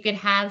 So you could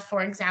have,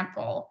 for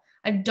example,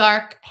 a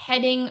dark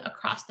heading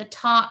across the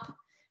top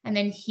And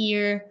then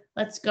here,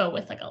 let's go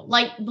with like a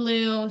light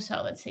blue.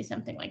 So let's say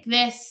something like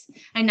this.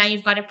 And now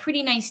you've got a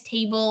pretty nice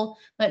table.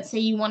 Let's say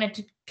you wanted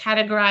to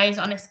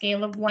categorize on a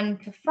scale of 1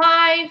 to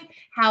 5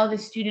 how the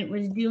student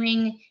was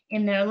doing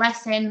in their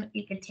lesson.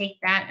 You could take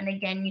that, and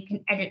again, you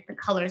can edit the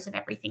colors of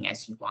everything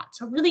as you want.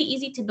 So really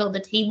easy to build a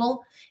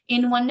table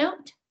in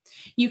OneNote.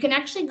 You can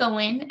actually go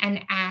in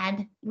and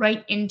add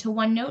right into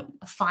OneNote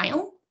a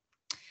file.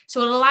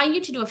 So it'll allow you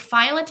to do a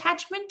file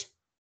attachment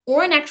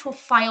or an actual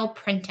file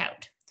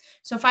printout.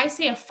 So if I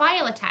say a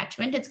file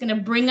attachment, it's going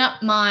to bring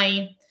up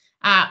my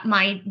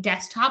my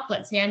desktop.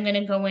 Let's say I'm going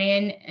to go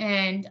in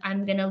and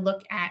I'm going to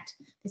look at,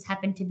 this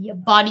happened to be a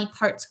body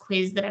parts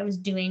quiz that I was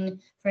doing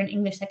for an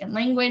English second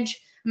language.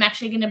 I'm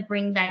actually going to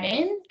bring that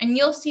in, and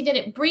you'll see that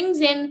it brings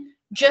in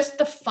just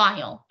the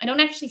file. I don't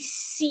actually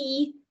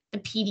see the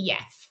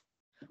PDF.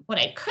 What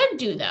I could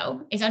do,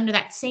 though, is under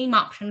that same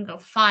option, go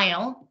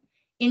File,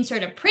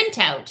 insert a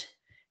printout,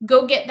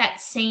 go get that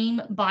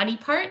same body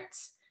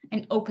parts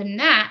and open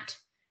that.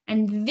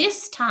 And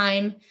this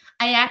time,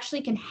 I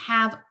actually can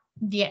have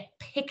the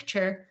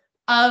picture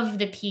of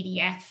the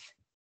PDF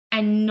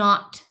and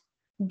not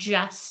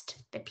just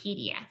the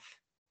PDF.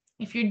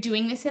 If you're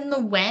doing this in the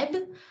web,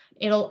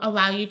 it'll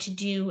allow you to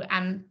do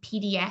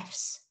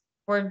PDFs,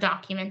 Word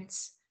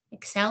documents,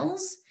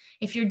 Excels.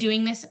 If you're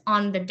doing this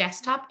on the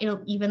desktop,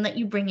 it'll even let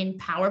you bring in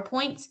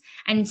PowerPoints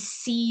and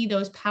see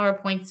those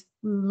PowerPoints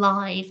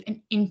live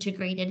and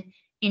integrated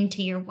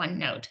into your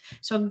OneNote.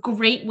 So a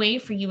great way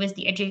for you as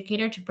the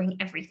educator to bring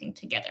everything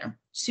together.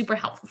 Super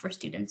helpful for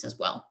students as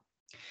well.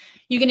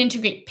 You can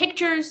integrate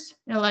pictures.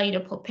 It'll allow you to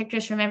pull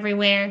pictures from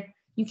everywhere.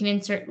 You can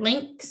insert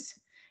links.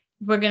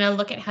 We're going to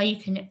look at how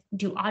you can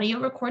do audio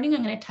recording.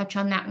 I'm going to touch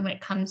on that when it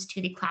comes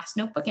to the class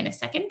notebook in a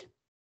second.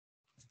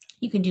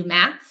 You can do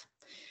math.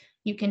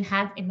 You can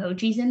have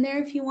emojis in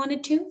there if you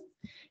wanted to.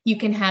 You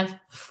can have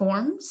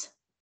forms.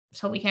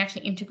 So we can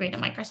actually integrate a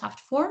Microsoft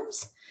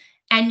Forms.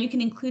 And you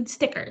can include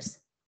stickers.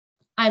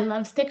 I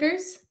love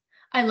stickers.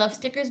 I love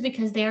stickers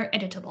because they are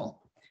editable.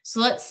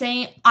 So let's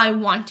say I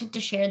wanted to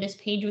share this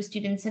page with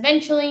students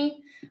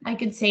eventually. I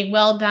could say,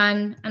 well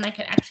done, and I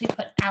could actually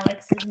put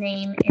Alex's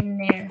name in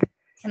there.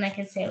 And I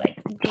could say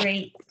like,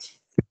 great.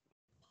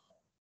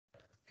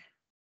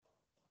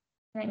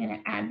 And I'm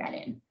going to add that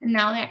in. And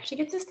now they actually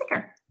get a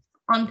sticker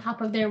on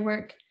top of their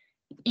work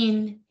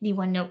in the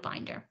OneNote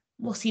binder.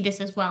 We'll see this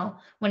as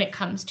well when it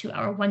comes to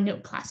our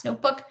OneNote class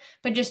notebook,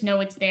 but just know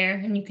it's there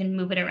and you can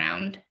move it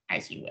around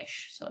as you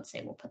wish. So let's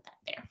say we'll put that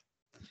there.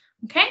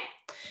 Okay,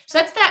 so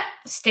that's that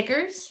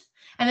stickers.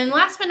 And then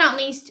last but not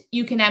least,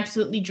 you can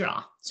absolutely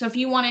draw. So if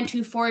you wanted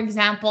to, for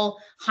example,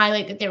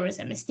 highlight that there was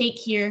a mistake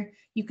here,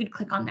 you could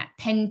click on that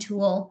pen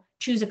tool,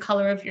 choose a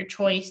color of your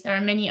choice. There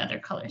are many other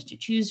colors to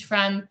choose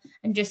from,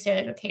 and just say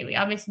that, okay, we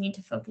obviously need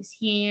to focus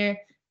here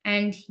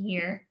and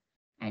here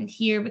and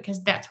here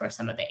because that's where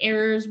some of the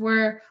errors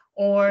were,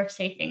 or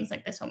say things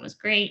like this one was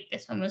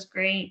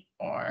great,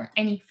 or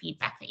any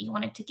feedback that you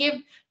wanted to give,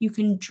 you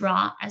can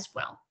draw as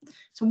well.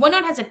 So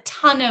OneNote has a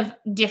ton of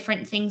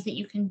different things that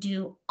you can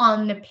do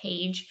on the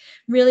page.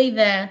 Really,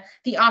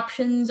 the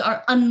options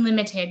are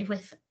unlimited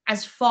with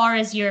as far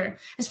as you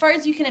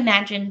can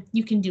imagine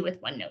you can do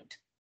with OneNote.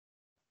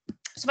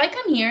 So if I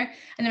come here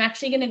and I'm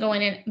actually going to go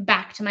in and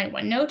back to my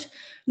OneNote,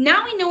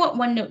 now we know what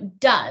OneNote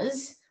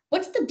does.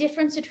 What's the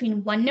difference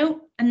between OneNote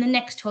and the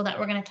next tool that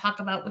we're going to talk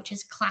about, which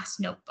is Class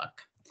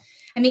Notebook?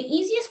 And the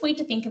easiest way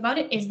to think about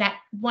it is that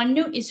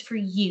OneNote is for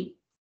you.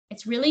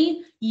 It's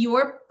really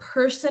your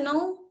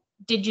personal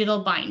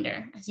digital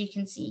binder, as you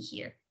can see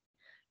here.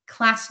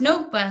 Class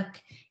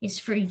Notebook is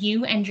for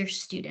you and your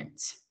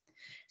students.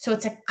 So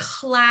it's a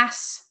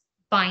class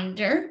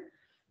binder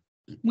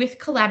with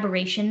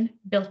collaboration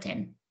built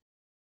in.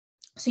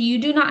 So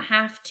you do not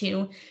have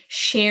to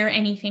share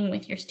anything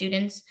with your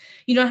students.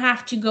 You don't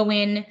have to go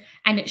in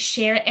and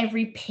share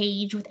every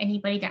page with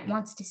anybody that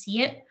wants to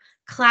see it.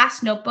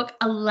 Class Notebook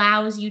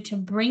allows you to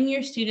bring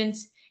your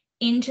students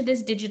into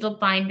this digital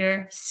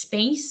binder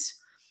space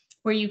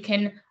where you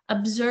can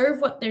observe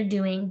what they're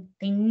doing.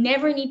 They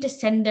never need to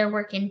send their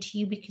work into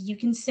you because you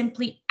can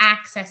simply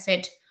access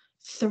it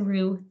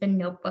through the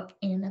notebook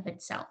in and of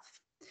itself.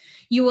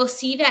 You will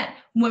see that,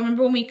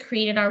 remember when we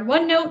created our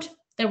OneNote,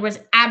 there was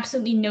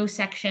absolutely no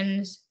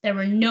sections. There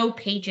were no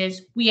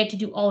pages. We had to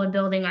do all the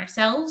building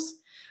ourselves.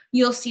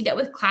 You'll see that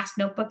with Class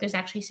Notebook, there's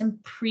actually some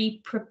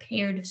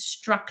pre-prepared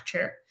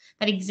structure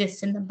that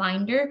exists in the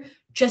binder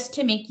just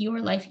to make your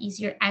life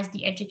easier as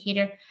the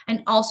educator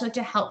and also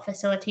to help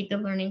facilitate the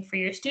learning for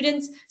your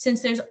students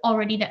since there's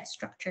already that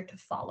structure to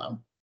follow.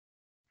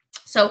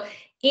 So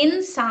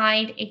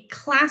inside a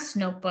Class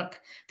Notebook,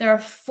 there are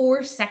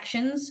 4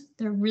 sections.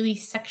 They're really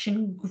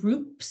section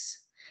groups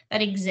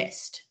that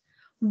exist.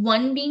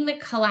 One being the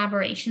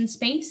collaboration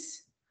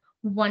space,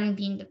 one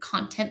being the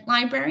content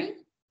library,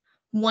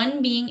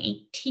 one being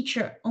a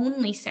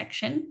teacher-only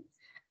section,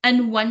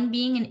 and one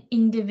being an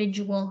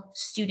individual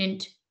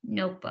student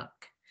notebook.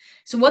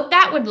 So what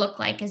that would look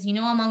like is,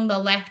 along the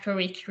left where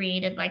we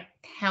created like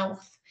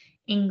health,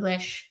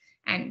 English,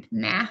 and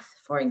math,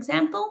 for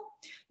example,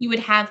 you would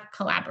have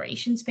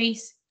collaboration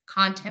space,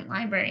 content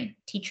library,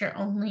 teacher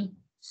only,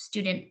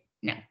 student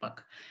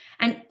notebook.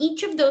 And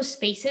each of those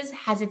spaces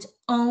has its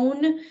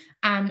own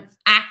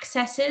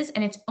accesses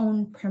and its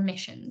own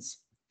permissions.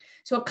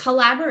 So a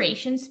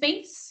collaboration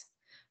space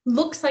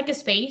looks like a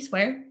space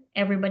where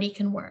everybody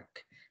can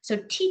work. So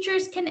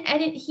teachers can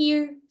edit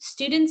here,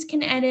 students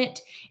can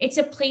edit. It's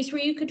a place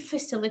where you could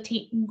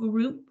facilitate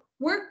group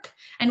work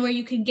and where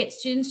you could get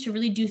students to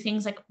really do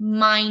things like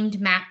mind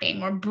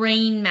mapping or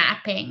brain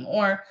mapping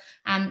or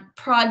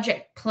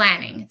project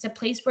planning. It's a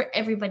place where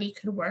everybody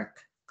could work.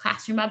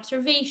 Classroom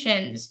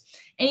observations,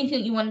 anything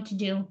that you wanted to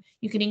do,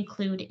 you could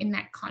include in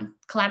that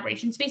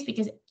collaboration space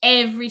because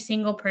every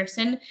single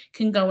person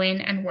can go in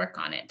and work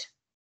on it.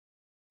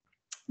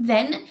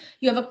 Then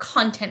you have a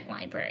content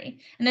library.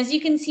 And as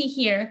you can see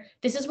here,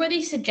 this is where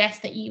they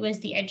suggest that you as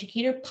the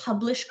educator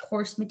publish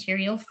course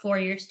material for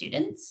your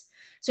students.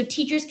 So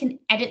teachers can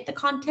edit the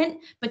content,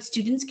 but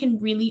students can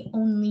really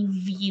only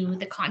view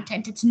the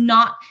content. It's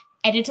not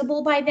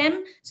editable by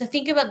them. So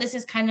think about this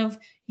as kind of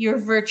your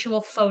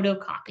virtual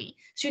photocopy.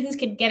 Students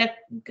could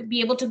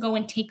be able to go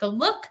and take a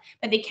look,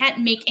 but they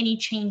can't make any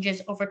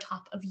changes over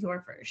top of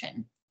your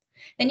version.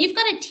 Then you've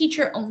got a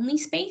teacher only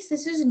space.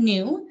 This is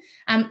new.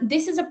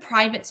 This is a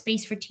private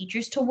space for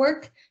teachers to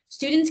work.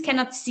 Students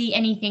cannot see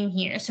anything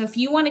here. So if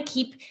you want to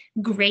keep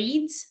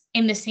grades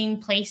in the same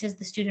place as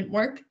the student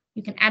work,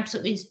 you can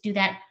absolutely do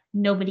that.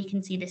 Nobody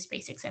can see this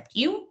space except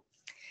you.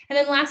 And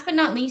then last but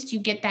not least, you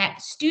get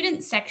that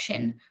student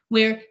section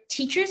where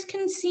teachers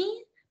can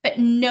see, but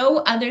no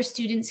other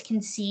students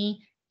can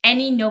see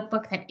any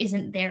notebook that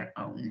isn't their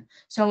own.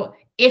 So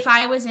if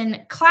I was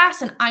in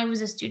class and I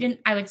was a student,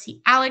 I would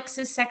see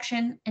Alex's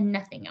section and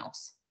nothing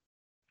else.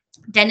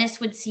 Dennis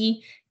would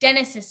see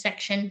Dennis's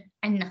section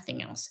and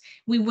nothing else.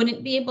 We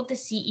wouldn't be able to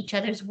see each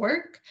other's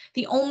work.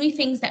 The only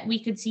things that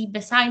we could see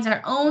besides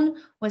our own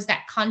was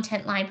that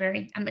content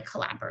library and the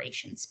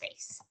collaboration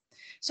space.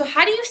 So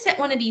how do you set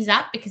one of these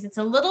up? Because it's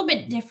a little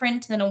bit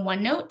different than a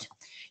OneNote.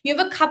 You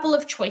have a couple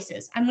of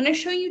choices. I'm going to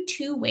show you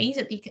two ways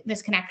that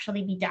this can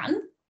actually be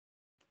done.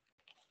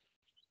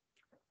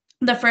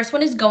 The first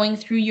one is going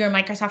through your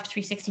Microsoft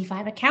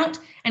 365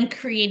 account and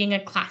creating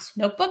a class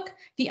notebook.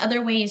 The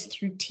other way is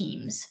through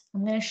Teams.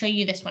 I'm going to show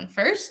you this one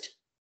first.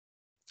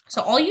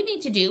 So all you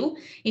need to do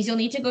is you'll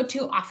need to go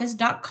to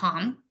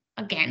office.com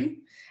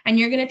again, and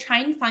you're going to try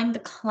and find the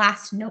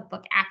class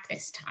notebook app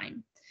this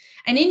time.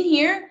 And in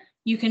here,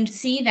 you can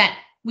see that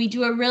we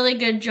do a really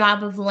good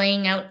job of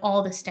laying out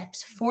all the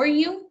steps for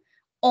you.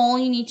 All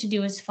you need to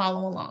do is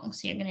follow along.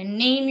 So you're going to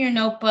name your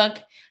notebook.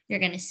 You're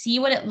going to see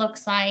what it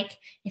looks like.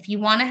 If you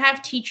want to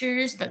have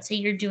teachers, let's say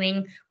you're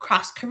doing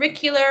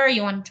cross-curricular,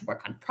 you want to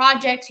work on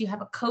projects, you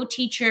have a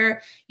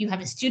co-teacher, you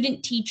have a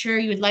student teacher,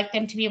 you would like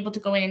them to be able to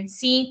go in and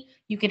see,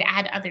 you could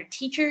add other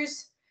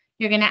teachers.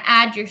 You're going to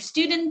add your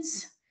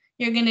students.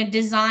 You're going to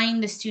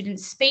design the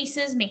students'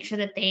 spaces, make sure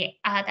that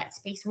that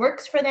space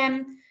works for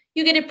them.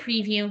 You get a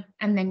preview,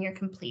 and then you're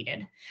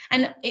completed.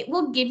 And it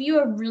will give you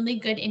a really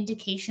good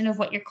indication of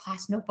what your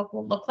class notebook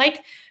will look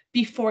like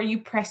before you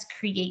press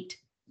create.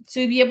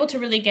 So you'll be able to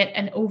really get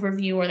an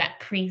overview or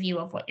that preview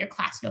of what your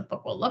class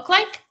notebook will look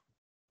like.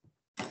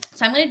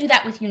 So I'm going to do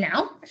that with you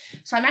now.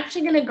 So I'm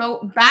actually going to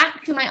go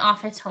back to my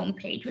Office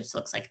homepage, which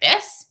looks like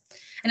this.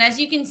 And as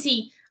you can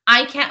see,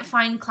 I can't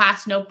find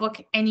class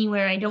notebook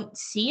anywhere. I don't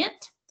see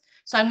it.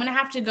 So I'm going to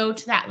have to go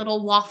to that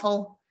little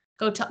waffle,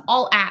 go to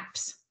all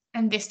apps.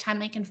 And this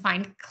time I can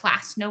find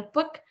class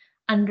notebook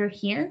under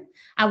here.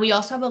 We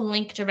also have a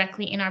link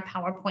directly in our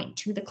PowerPoint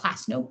to the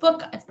class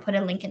notebook. I've put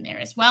a link in there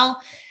as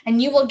well.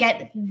 And you will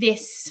get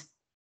this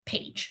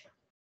page.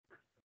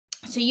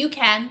 So you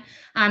can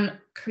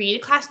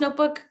create a class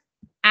notebook,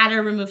 add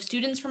or remove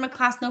students from a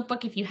class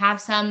notebook if you have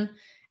some,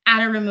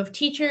 add or remove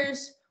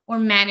teachers, or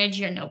manage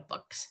your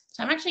notebooks.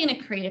 So I'm actually going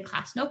to create a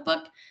class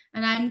notebook,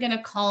 and I'm going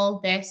to call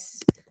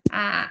this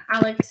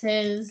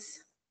Alex's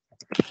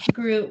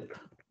Group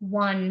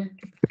 1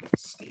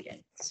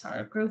 students,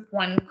 or Group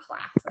 1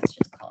 class. Let's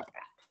just call it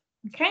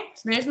that. Okay,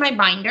 so there's my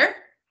binder.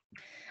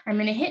 I'm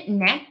going to hit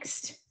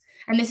next,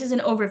 and this is an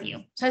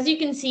overview. So as you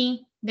can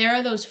see, there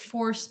are those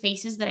 4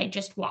 spaces that I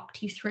just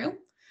walked you through.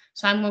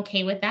 So I'm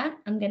okay with that.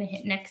 I'm going to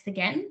hit next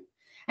again.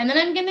 And then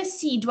I'm going to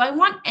see, do I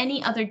want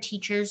any other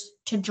teachers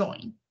to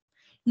join?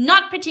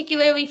 Not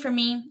particularly for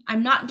me.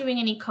 I'm not doing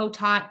any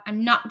co-taught.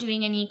 I'm not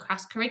doing any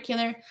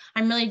cross-curricular.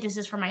 This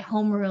is for my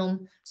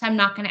homeroom, so I'm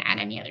not going to add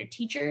any other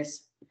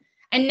teachers.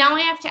 And now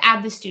I have to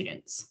add the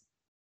students.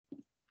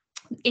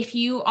 If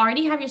you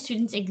already have your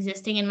students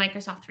existing in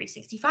Microsoft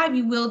 365,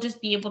 you will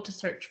just be able to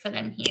search for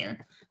them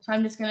here. So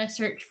I'm just going to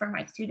search for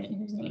my student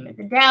whose name is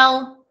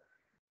Adele.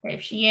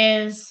 There she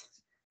is.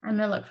 I'm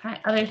going to look for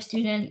my other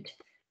student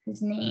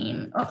whose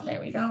name, oh, there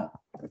we go.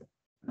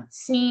 Let's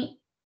see.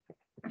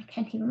 I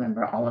can't even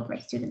remember all of my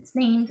students'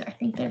 names. I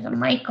think there's a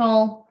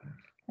Michael.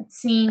 Let's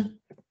see.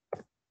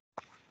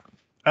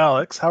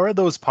 Alex, how are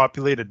those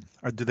populated?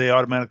 Or do they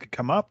automatically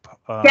come up?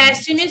 Yeah,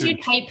 as soon as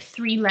you type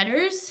 3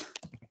 letters,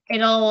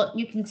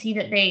 you can see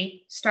that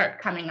they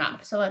start coming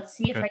up. So let's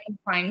see if I can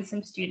find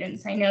some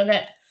students. I know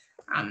that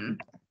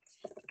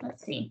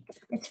let's see.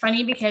 It's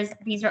funny because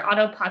these are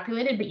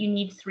auto-populated, but you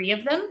need 3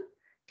 of them.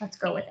 Let's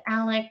go with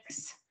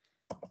Alex,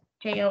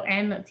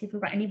 Jon. Let's see if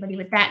we've got anybody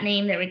with that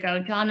name. There we go.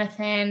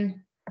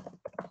 Jonathan,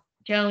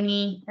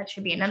 Joni. That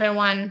should be another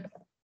one.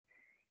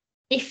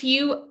 If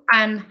you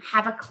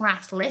have a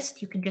class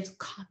list, you can just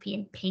copy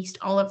and paste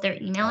all of their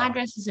email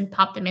addresses and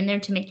pop them in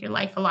there to make your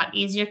life a lot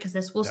easier, because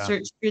this will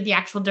search through the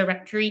actual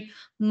directory,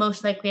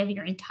 most likely of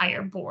your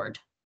entire board.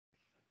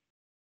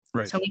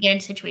 Right. So we get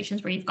into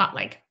situations where you've got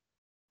like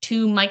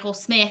 2 Michael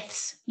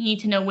Smiths. You need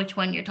to know which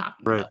one you're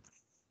talking about.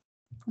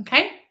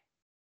 Okay.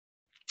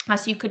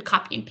 So you could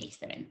copy and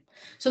paste them in.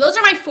 So those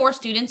are my 4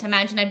 students.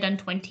 Imagine I've done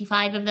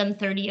 25 of them,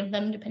 30 of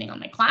them, depending on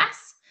my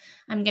class.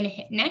 I'm going to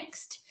hit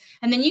next.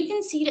 And then you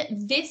can see that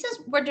this is,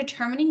 we're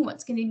determining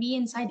what's going to be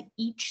inside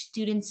each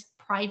student's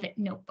private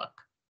notebook.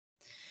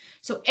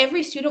 So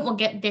every student will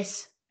get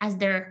this as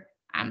their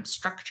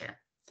structure.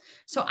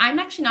 So I'm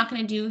actually not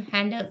going to do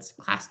handouts,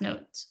 class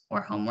notes,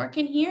 or homework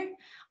in here.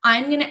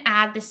 I'm going to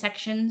add the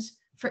sections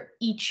for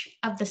each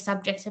of the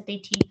subjects that they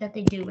teach, that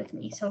they do with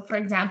me. So for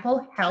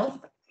example, health,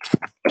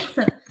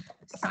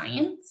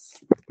 science,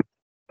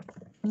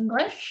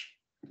 English.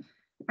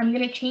 I'm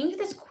going to change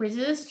this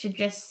quizzes to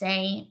just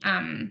say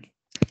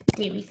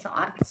daily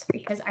thoughts,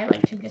 because I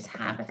like to just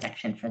have a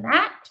section for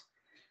that.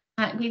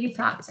 Daily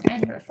thoughts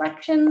and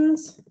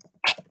reflections.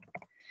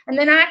 And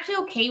then I'm actually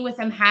okay with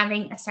them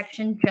having a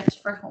section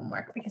just for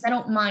homework, because I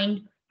don't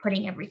mind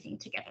putting everything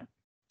together.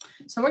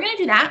 So we're going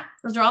to do that.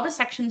 Those are all the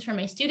sections for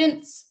my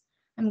students.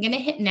 I'm going to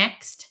hit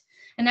next.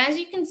 And as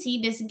you can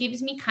see, this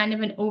gives me kind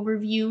of an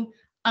overview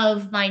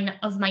of my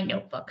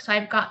notebook. So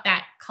I've got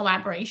that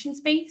collaboration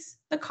space,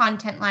 the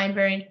content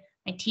library,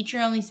 my teacher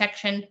only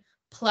section,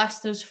 plus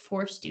those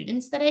 4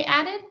 students that I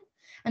added.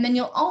 And then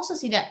you'll also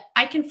see that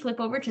I can flip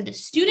over to the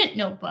student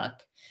notebook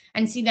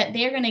and see that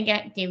they're going to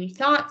get daily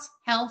thoughts,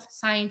 health,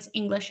 science,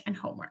 English, and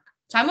homework.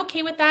 So I'm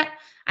okay with that.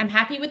 I'm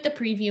happy with the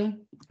preview.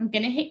 I'm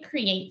going to hit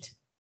create.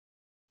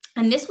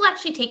 And this will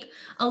actually take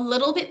a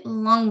little bit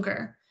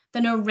longer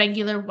than a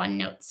regular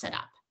OneNote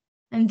setup.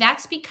 And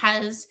that's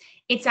because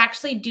it's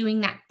actually doing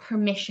that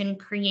permission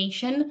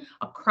creation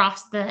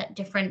across the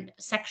different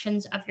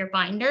sections of your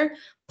binder,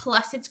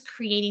 plus it's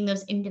creating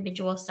those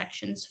individual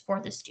sections for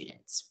the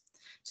students.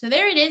 So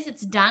there it is,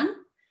 it's done.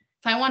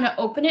 If I want to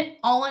open it,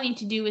 all I need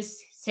to do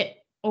is hit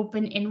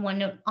open in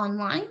OneNote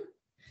Online.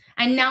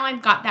 And now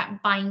I've got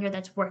that binder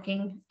that's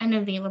working and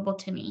available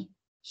to me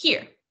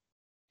here.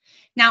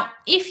 Now,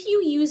 if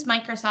you use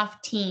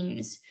Microsoft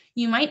Teams,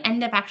 you might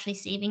end up actually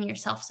saving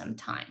yourself some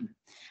time.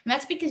 And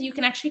that's because you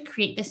can actually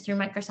create this through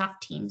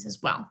Microsoft Teams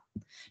as well.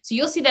 So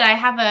you'll see that I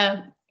have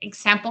an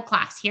example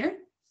class here.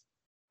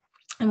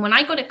 And when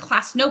I go to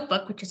class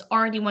notebook, which is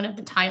already one of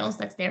the tiles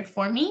that's there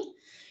for me,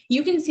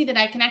 you can see that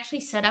I can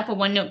actually set up a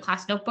OneNote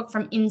class notebook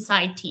from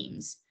inside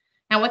Teams.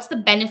 Now, what's the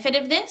benefit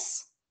of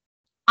this?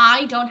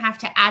 I don't have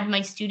to add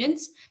my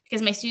students,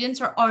 because my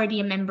students are already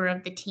a member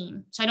of the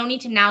team. So I don't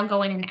need to now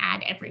go in and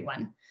add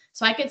everyone.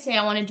 So I could say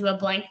I want to do a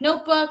blank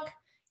notebook.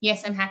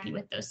 Yes, I'm happy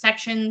with those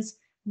sections.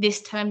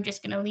 This time I'm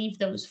just going to leave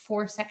those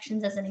 4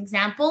 sections as an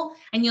example.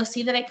 And you'll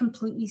see that I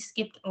completely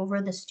skipped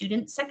over the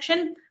student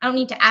section. I don't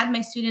need to add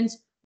my students.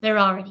 They're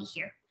already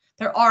here.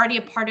 They're already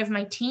a part of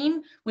my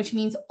team, which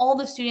means all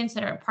the students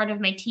that are a part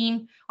of my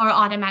team are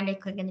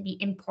automatically going to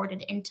be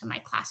imported into my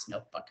class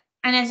notebook.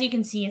 And as you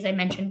can see, as I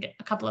mentioned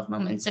a couple of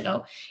moments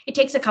ago, it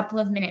takes a couple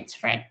of minutes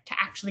for it to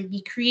actually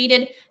be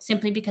created,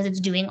 simply because it's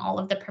doing all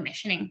of the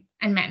permissioning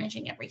and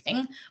managing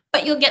everything.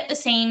 But you'll get the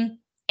same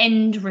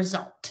end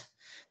result.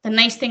 The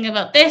nice thing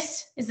about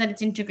this is that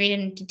it's integrated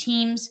into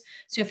Teams.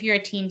 So if you're a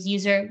Teams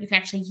user, you can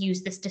actually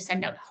use this to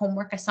send out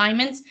homework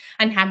assignments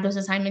and have those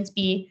assignments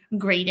be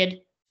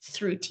graded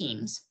through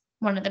Teams.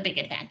 One of the big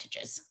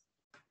advantages.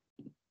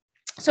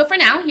 So for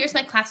now, here's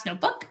my class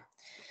notebook.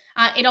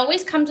 It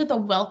always comes with a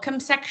welcome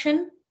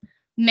section.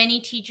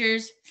 Many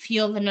teachers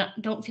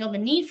don't feel the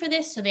need for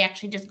this, so they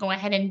actually just go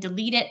ahead and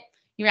delete it.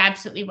 You're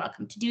absolutely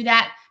welcome to do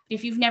that. But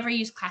if you've never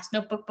used class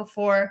notebook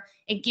before,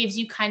 it gives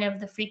you kind of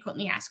the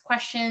frequently asked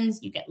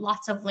questions. You get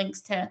lots of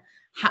links to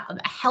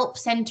a help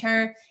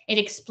center. It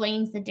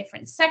explains the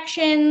different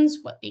sections,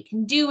 what they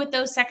can do with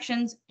those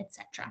sections,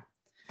 etc.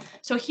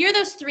 So here are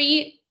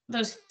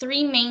those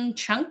three main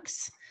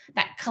chunks.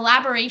 That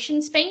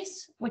collaboration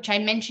space, which I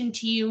mentioned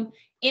to you.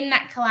 In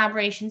that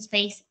collaboration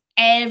space,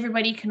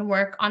 everybody can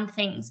work on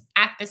things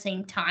at the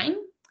same time.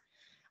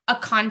 A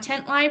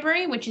content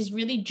library, which is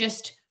really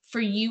just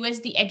for you as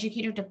the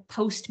educator to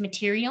post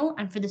material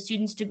and for the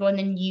students to go and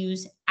then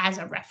use as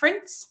a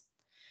reference.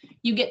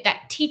 You get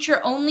that teacher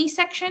only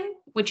section,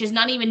 which is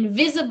not even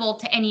visible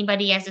to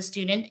anybody as a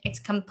student. It's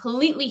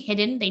completely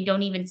hidden. They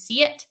don't even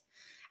see it.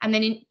 And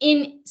then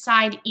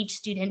inside each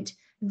student,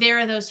 there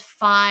are those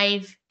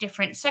 5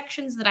 different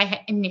sections that I had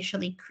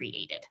initially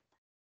created.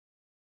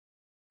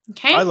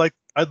 Okay. I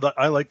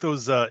like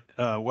those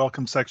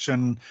welcome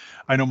section.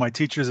 I know my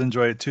teachers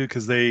enjoy it too,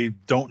 because they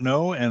don't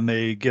know and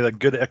they get a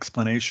good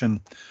explanation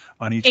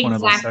on each one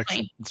of those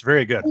sections. It's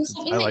very good. And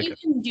something that you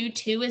can do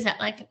too is that,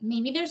 like,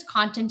 maybe there's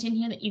content in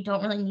here that you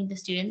don't really need the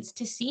students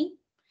to see.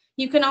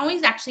 you can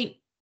always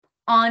actually,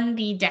 on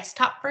the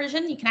desktop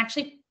version, you can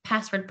actually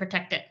password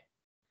protect it.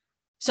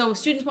 So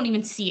students won't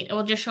even see it. It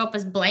will just show up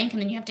as blank,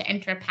 and then you have to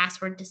enter a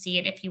password to see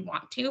it if you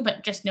want to,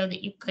 but just know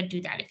that you could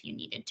do that if you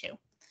needed to.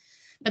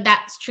 But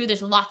that's true.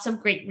 There's lots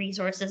of great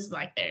resources,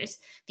 like there's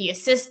the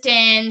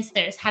assistance,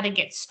 there's how to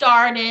get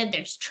started,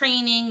 there's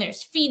training,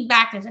 there's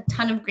feedback. There's a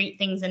ton of great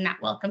things in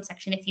that welcome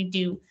section if you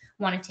do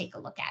want to take a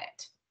look at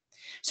it.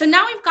 So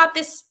now we've got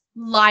this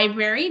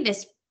library,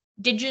 this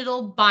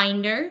digital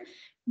binder.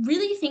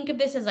 Really think of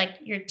this as like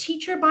your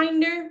teacher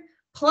binder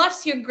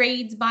plus your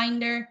grades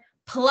binder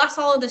plus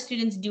all of the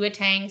students'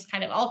 duotangs,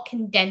 kind of all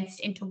condensed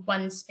into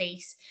one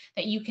space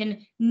that you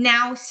can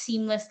now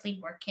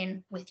seamlessly work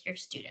in with your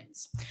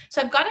students.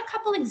 So I've got a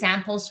couple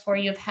examples for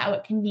you of how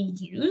it can be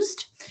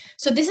used.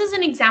 So this is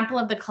an example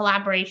of the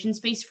collaboration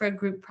space for a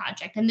group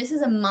project, and this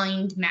is a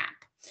mind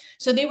map.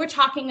 So they were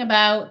talking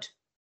about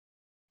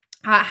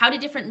how do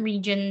different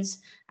regions,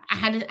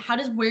 how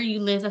does where you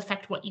live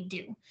affect what you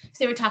do? So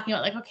they were talking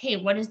about like, okay,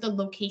 what is the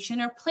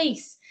location or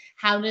place?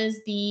 How does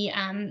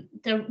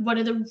what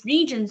do the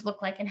regions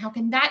look like, and how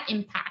can that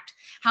impact?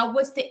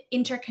 What's the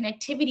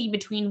interconnectivity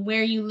between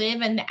where you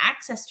live and the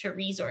access to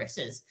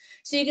resources?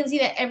 So you can see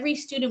that every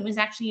student was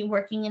actually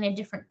working in a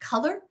different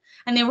color,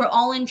 and they were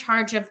all in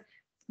charge of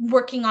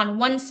working on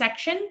one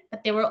section,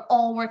 but they were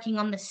all working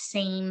on the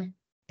same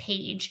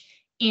page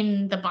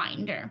in the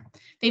binder.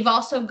 They've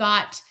also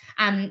got,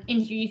 in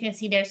here you can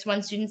see there's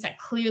one student that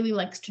clearly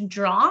likes to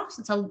draw.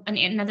 So it's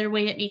another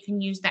way that you can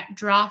use that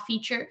draw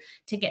feature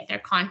to get their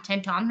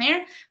content on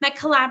there. That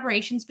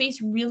collaboration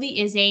space really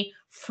is a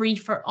free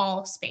for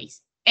all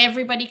space.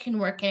 Everybody can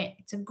work in it.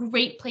 It's a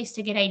great place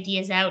to get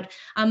ideas out,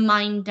 a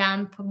mind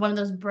dump, one of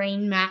those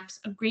brain maps,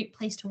 a great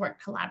place to work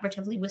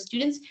collaboratively with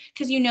students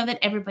because you know that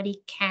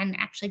everybody can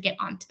actually get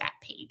onto that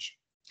page.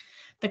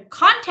 The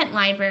content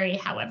library,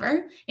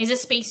 however, is a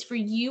space for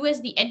you as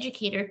the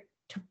educator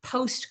to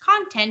post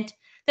content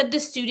that the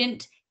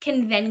student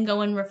can then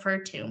go and refer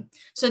to.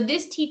 So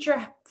this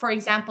teacher, for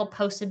example,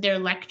 posted their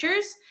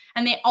lectures,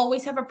 and they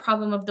always have a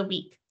problem of the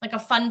week, like a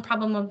fun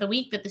problem of the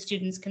week that the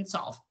students can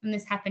solve. And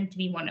this happened to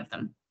be one of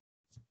them.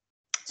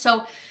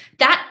 So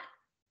that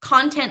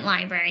content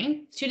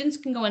library, students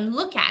can go and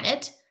look at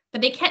it,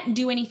 but they can't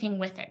do anything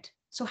with it.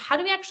 So how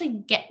do we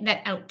actually get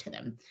that out to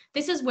them?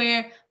 This is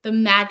where the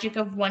magic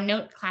of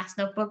OneNote Class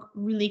Notebook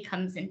really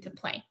comes into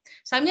play.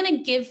 So I'm going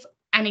to give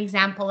an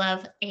example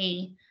of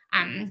a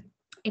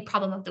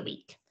problem of the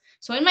week.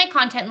 So in my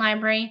content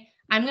library,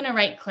 I'm going to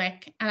right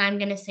click and I'm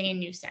going to say a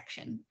new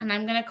section, and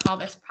I'm going to call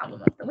this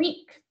problem of the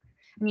week.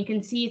 And you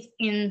can see it's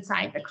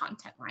inside the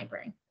content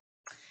library.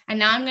 And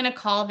now I'm going to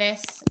call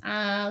this,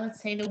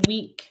 let's say the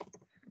week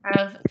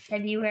of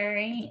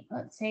February,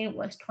 let's say it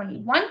was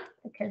 21,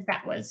 because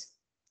that was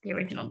the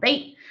original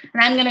date.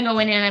 And I'm going to go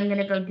in and I'm going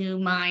to go do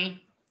my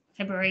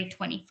February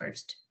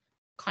 21st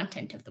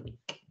content of the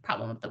week,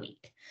 problem of the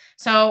week.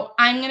 So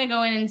I'm going to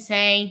go in and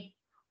say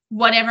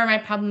whatever my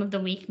problem of the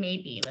week may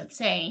be. Let's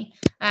say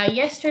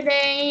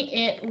yesterday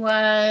it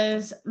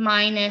was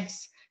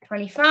minus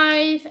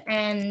 25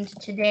 and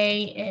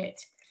today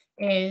it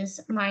is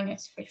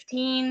minus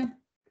 15.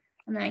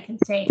 And then I can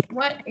say,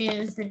 what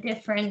is the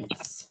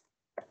difference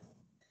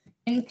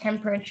in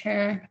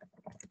temperature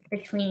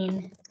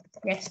between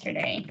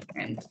yesterday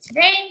and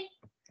today?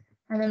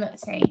 And then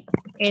let's say,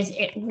 is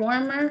it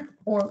warmer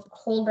or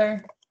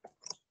colder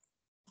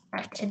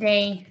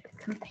today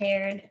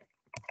compared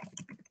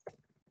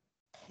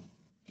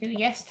to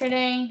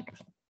yesterday?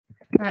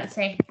 Let's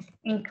say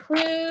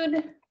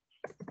include,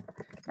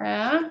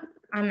 I'm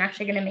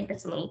actually going to make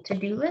this a little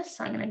to-do list.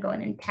 So I'm going to go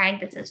in and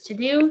tag this as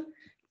to-do,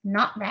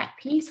 not that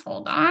piece.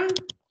 Hold on.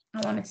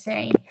 I want to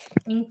say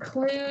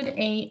include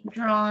a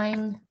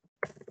drawing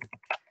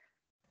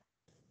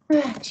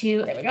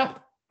there we go,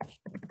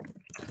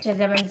 to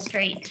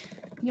demonstrate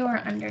your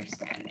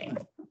understanding.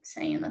 Let's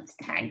say, and let's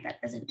tag that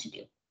as a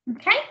to-do.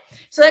 Okay,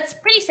 so that's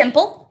pretty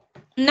simple,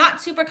 not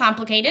super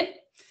complicated.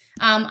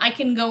 I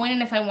can go in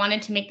and if I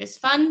wanted to make this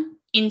fun,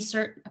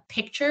 insert a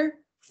picture.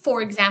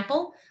 For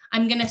example,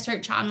 I'm going to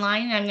search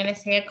online and I'm going to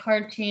say a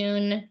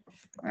cartoon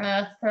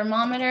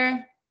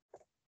thermometer.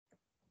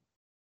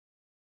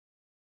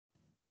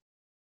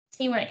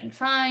 See what I can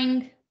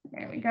find.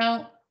 There we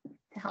go.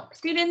 To help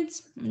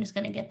students. I'm just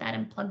going to get that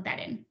and plug that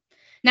in.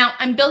 Now,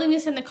 I'm building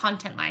this in the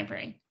content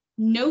library.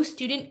 No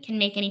student can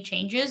make any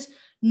changes.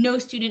 No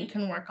student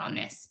can work on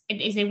this.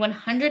 It is a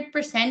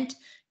 100%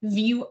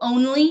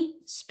 view-only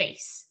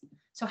space.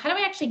 So how do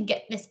I actually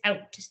get this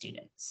out to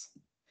students?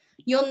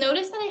 You'll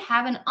notice that I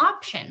have an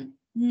option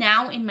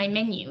now in my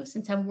menu,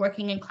 since I'm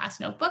working in Class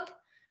Notebook,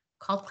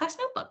 called Class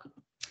Notebook.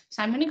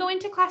 So I'm going to go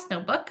into Class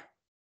Notebook,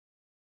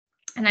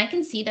 and I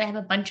can see that I have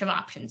a bunch of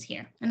options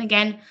here. And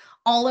again,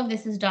 all of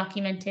this is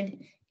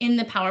documented in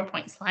the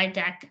PowerPoint slide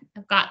deck.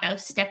 I've got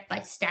those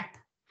step-by-step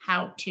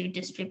how to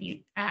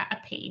distribute a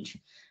page.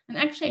 And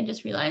actually, I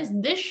just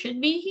realized this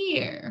should be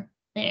here.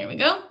 There we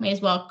go. May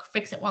as well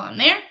fix it while I'm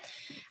there.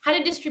 How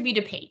to distribute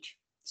a page.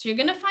 So you're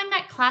going to find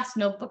that Class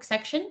Notebook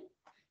section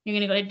You're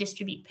going to go to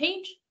distribute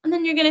page, and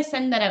then you're going to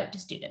send that out to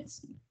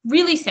students.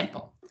 Really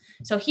simple.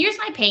 So here's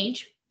my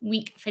page,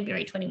 week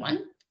February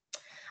 21.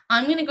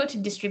 I'm going to go to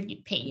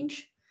distribute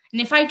page.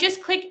 And if I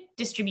just click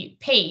distribute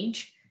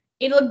page,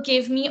 it'll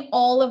give me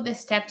all of the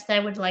steps that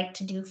I would like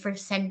to do for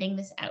sending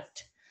this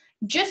out.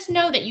 Just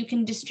know that you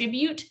can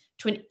distribute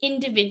to an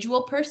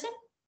individual person.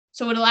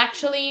 So it'll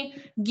actually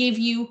give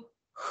you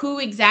who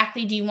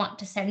exactly do you want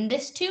to send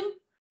this to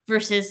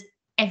versus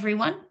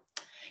everyone.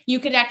 You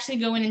could actually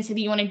go in and say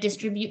that you want to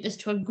distribute this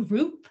to a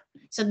group.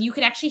 So you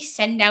could actually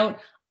send out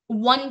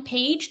one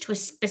page to a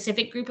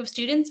specific group of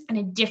students and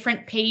a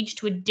different page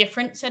to a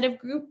different set of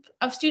group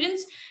of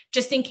students,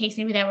 just in case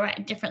maybe they were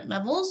at different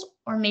levels,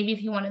 or maybe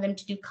if you wanted them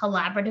to do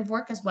collaborative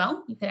work as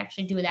well, you could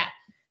actually do that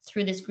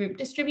through this group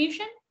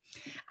distribution.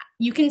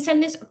 You can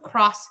send this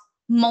across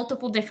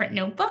multiple different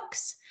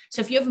notebooks.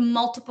 So if you have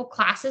multiple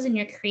classes and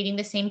you're creating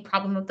the same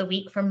problem of the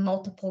week for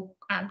multiple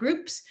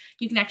groups,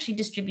 you can actually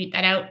distribute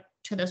that out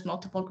to those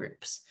multiple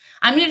groups.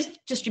 I'm going to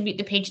distribute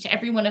the page to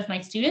every one of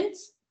my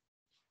students,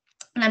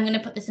 and I'm going to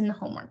put this in the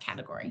homework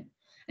category,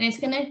 and it's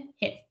going to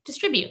hit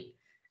distribute.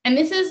 And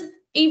this is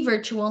a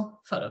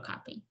virtual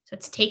photocopy. So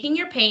it's taking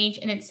your page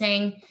and it's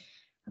saying,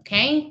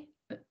 okay,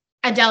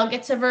 Adele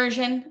gets a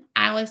version,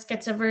 Alex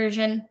gets a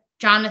version,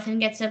 Jonathan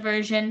gets a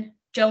version,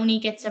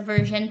 Joni gets a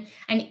version,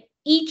 and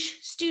each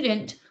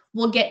student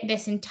will get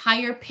this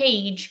entire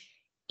page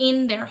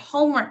in their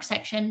homework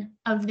section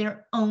of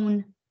their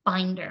own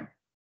binder.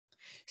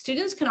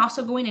 Students can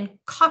also go in and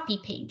copy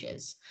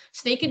pages.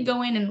 So they could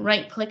go in and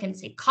right click and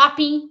say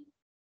copy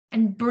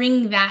and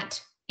bring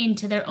that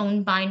into their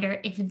own binder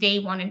if they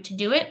wanted to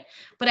do it.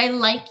 But I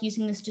like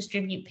using this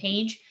distribute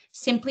page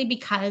simply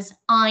because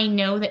I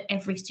know that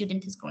every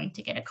student is going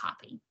to get a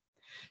copy.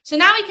 So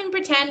now we can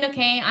pretend,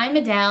 okay, I'm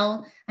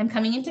Adele. I'm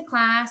coming into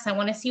class. I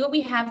want to see what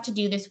we have to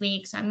do this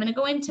week. So I'm going to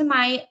go into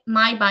my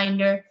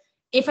binder.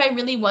 If I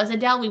really was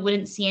Adele, we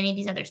wouldn't see any of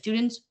these other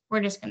students.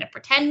 We're just going to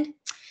pretend.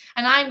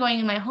 And I'm going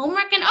in my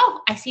homework and,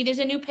 oh, I see there's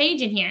a new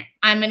page in here.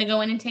 I'm going to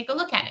go in and take a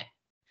look at it.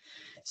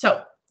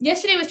 So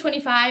yesterday was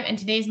 25 and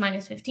today's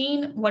minus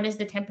 15. What is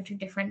the temperature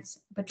difference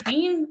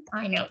between?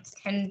 I know it's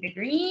 10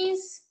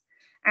 degrees.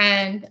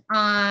 And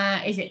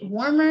is it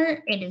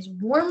warmer? It is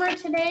warmer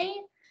today.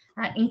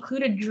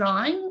 Include a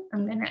drawing.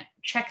 I'm going to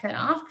check that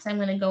off because I'm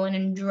going to go in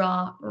and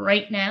draw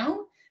right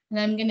now. And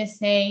I'm going to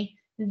say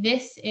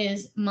this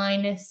is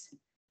minus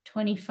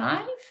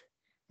 25.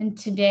 And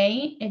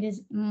today it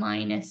is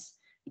minus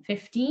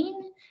 15.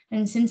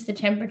 And since the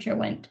temperature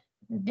went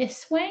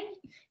this way,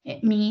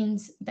 it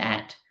means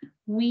that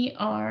we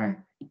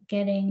are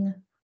getting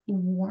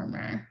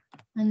warmer.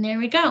 And there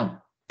we go.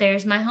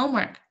 There's my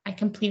homework. I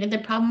completed the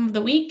problem of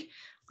the week.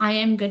 I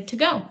am good to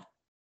go.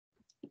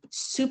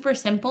 Super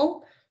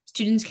simple.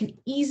 Students can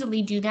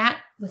easily do that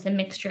with a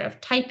mixture of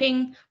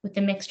typing, with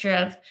a mixture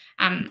of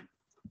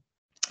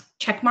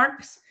check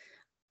marks.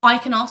 I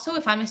can also,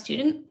 if I'm a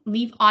student,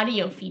 leave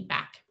audio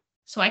feedback.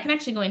 So I can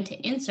actually go into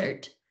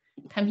insert,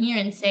 come here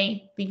and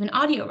say, leave an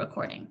audio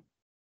recording.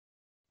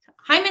 So,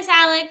 hi, Miss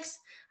Alex.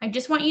 I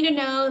just want you to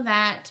know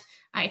that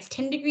it's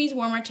 10 degrees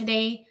warmer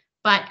today,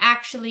 but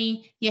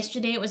actually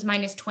yesterday it was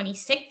minus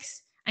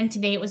 26 and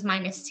today it was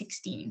minus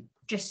 16,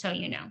 just so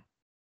you know.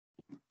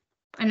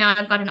 And now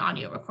I've got an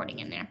audio recording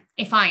in there.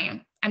 If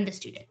I'm the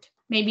student.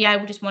 Maybe I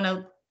would just want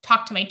to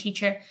talk to my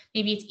teacher.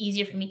 Maybe it's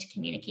easier for me to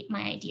communicate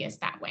my ideas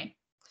that way.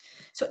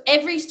 So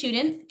every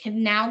student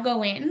can now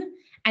go in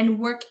and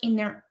work in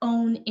their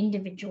own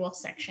individual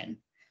section.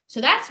 So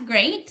that's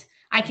great.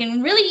 I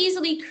can really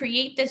easily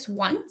create this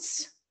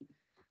once.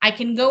 I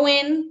can go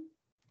in,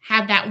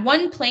 have that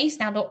one place.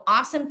 Now, the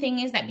awesome thing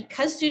is that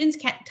because students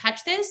can't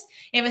touch this,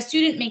 if a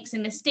student makes a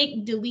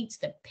mistake, deletes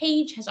the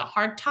page, has a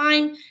hard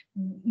time,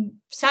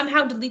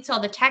 somehow deletes all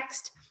the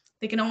text,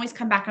 they can always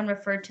come back and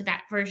refer to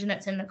that version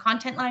that's in the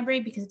content library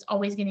because it's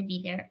always going to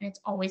be there and it's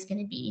always going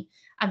to be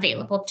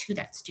available to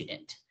that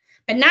student.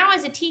 But now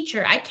as a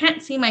teacher, I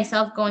can't see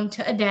myself going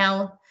to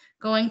Adele,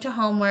 going to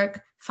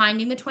homework,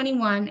 finding the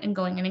 21 and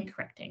going in and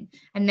correcting,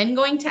 and then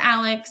going to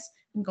Alex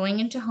and going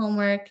into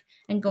homework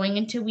and going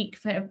into week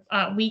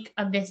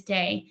of this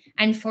day.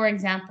 And for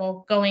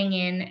example, going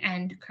in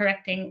and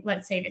correcting,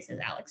 let's say this is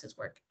Alex's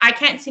work. I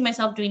can't see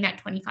myself doing that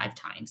 25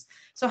 times.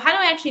 So how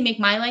do I actually make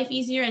my life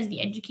easier as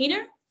the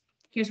educator?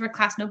 Here's where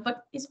Class Notebook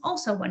is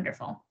also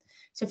wonderful.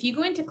 So if you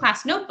go into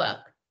Class Notebook,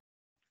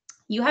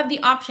 you have the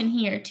option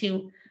here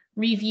to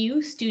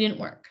review student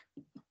work.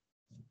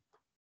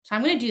 So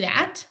I'm going to do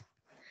that.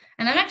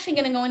 And I'm actually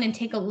going to go in and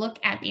take a look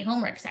at the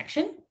homework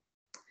section.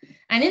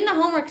 And in the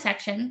homework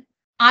section,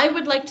 I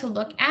would like to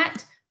look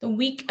at the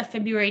week of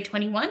February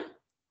 21.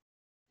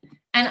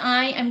 And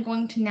I am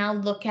going to now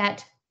look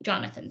at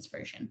Jonathan's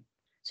version.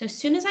 So as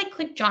soon as I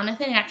click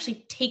Jonathan, it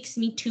actually takes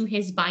me to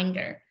his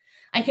binder.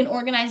 I can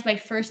organize by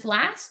first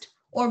last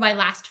or by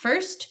last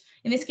first.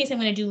 In this case, I'm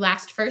going to do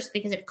last first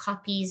because it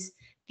copies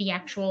the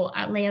actual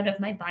layout of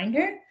my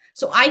binder.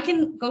 So I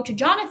can go to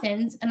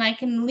Jonathan's and I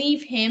can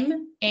leave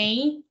him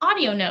an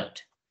audio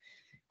note.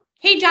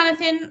 Hey,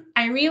 Jonathan,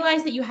 I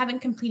realize that you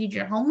haven't completed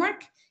your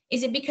homework.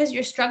 Is it because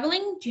you're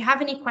struggling? Do you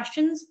have any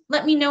questions?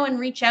 Let me know and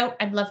reach out.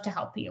 I'd love to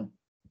help you.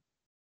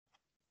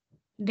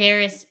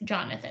 There's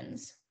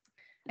Jonathan's.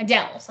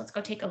 Adele's. Let's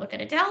go take a look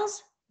at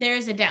Adele's.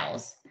 There's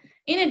Adele's.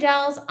 In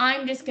Adele's,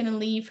 I'm just going to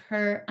leave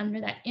her under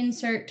that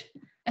insert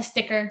a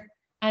sticker.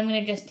 I'm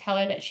going to just tell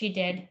her that she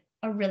did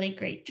a really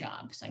great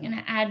job. So I'm going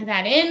to add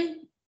that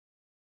in.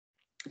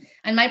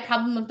 And my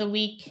problem of the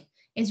week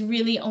is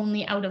really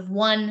only out of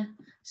 1.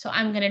 So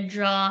I'm going to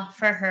draw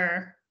for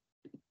her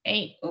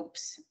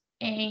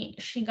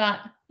she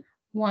got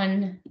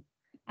 1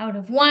 out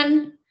of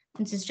 1.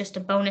 This is just a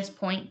bonus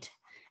point.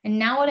 And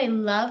now what I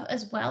love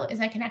as well is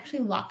I can actually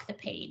lock the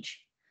page.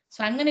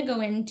 So I'm going to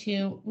go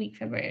into week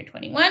February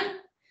 21,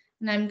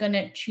 and I'm going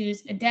to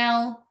choose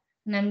Adele,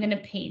 and I'm going to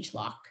page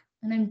lock.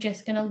 And I'm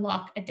just going to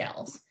lock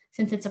Adele's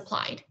since it's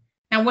applied.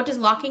 Now, what does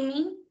locking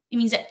mean? It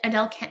means that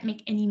Adele can't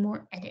make any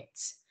more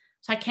edits.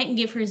 So I can't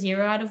give her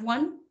 0 out of 1,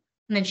 and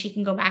then she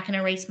can go back and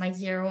erase my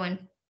 0 and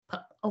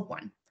put a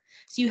 1.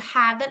 So you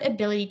have that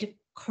ability to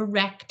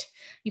correct.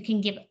 You can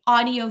give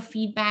audio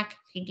feedback.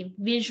 You can give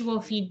visual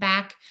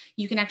feedback.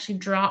 You can actually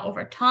draw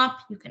over top.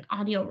 You can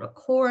audio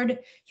record.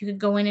 You could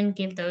go in and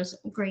give those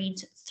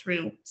grades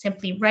through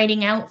simply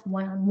writing out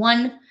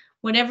one-on-one.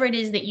 Whatever it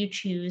is that you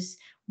choose,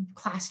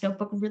 Class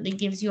Notebook really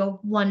gives you a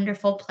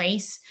wonderful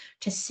place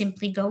to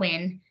simply go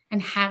in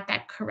and have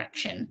that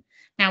correction.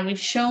 Now, we've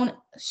shown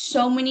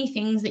so many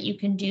things that you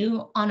can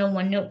do on a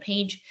OneNote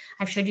page.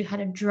 I've showed you how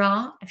to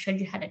draw. I've showed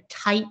you how to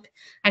type.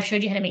 I've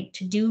showed you how to make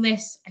to-do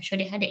lists. I've showed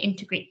you how to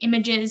integrate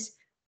images,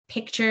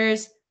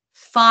 pictures,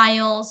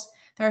 files.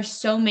 There are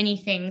so many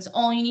things.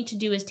 All you need to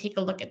do is take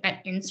a look at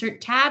that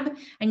Insert tab,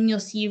 and you'll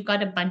see you've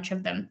got a bunch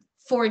of them.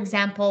 For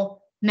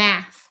example,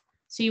 math.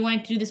 So you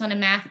want to do this on a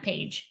math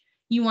page.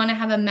 You want to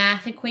have a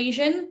math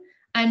equation.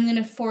 I'm going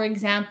to, for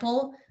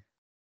example,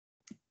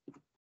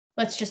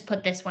 let's just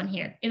put this one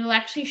here. It'll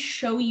actually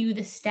show you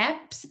the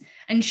steps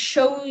and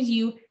shows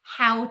you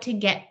how to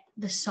get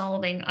the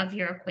solving of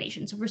your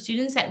equation. So for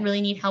students that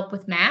really need help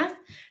with math,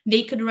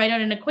 they could write out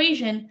an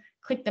equation,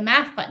 click the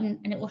math button,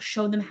 and it will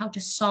show them how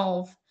to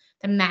solve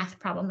the math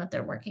problem that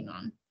they're working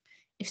on.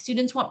 If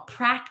students want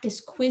practice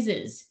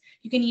quizzes,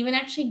 you can even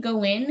actually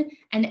go in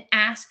and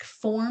ask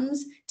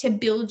forms to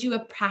build you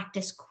a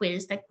practice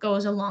quiz that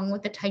goes along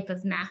with the type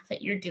of math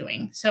that you're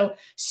doing. So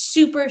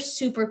super,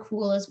 super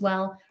cool as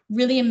well.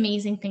 Really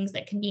amazing things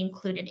that can be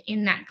included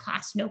in that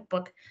Class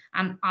Notebook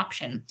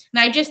option. And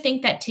I just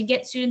think that to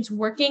get students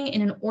working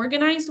in an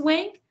organized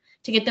way,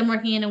 to get them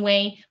working in a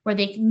way where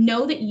they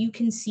know that you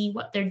can see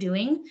what they're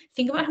doing,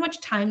 think about how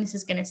much time this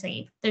is going to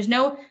save. There's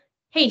no,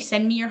 hey,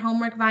 send me your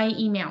homework via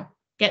email.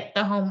 Get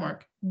the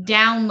homework,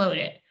 download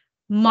it,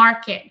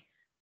 mark it,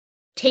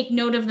 take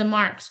note of the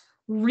marks,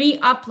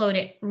 re-upload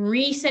it,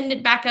 resend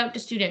it back out to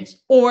students,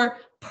 or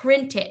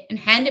print it and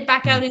hand it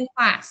back out in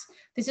class.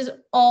 This is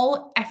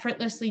all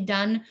effortlessly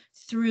done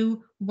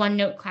through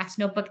OneNote Class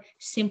Notebook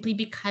simply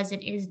because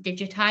it is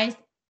digitized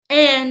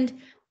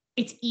and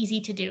it's easy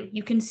to do.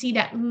 You can see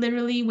that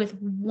literally with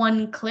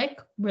 1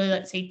 click, really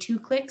let's say 2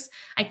 clicks,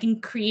 I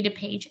can create a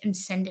page and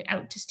send it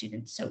out to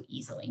students so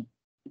easily.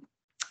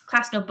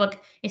 Class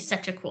Notebook is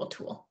such a cool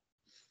tool.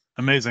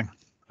 Amazing.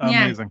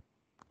 Amazing.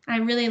 Yeah, I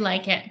really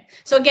like it.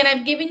 So again,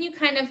 I've given you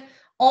kind of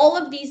all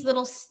of these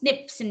little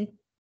snips and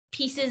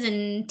pieces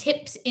and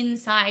tips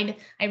inside.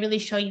 I really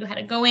show you how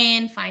to go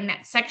in, find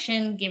that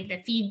section, give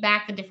the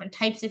feedback, the different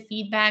types of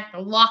feedback, the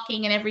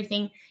locking and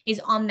everything is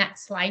on that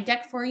slide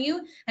deck for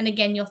you. And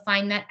again, you'll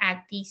find that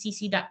at the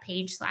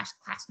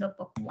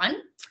cc.page/classnotebook1.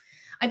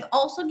 I've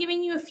also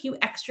given you a few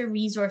extra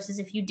resources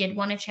if you did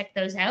want to check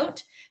those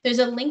out. There's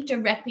a link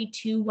directly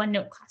to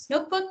OneNote Class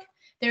Notebook.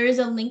 There is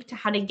a link to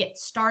how to get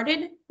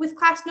started with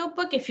Class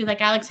Notebook. If you're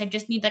like, Alex, I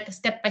just need like a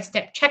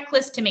step-by-step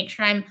checklist to make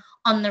sure I'm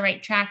on the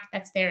right track,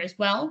 that's there as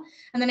well.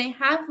 And then I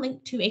have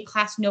linked to a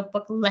Class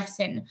Notebook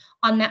lesson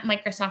on that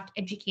Microsoft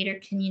Educator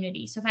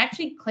community. So if I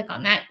actually click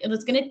on that,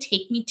 it's going to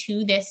take me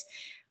to this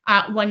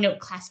OneNote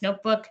Class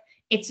Notebook.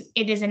 It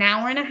is an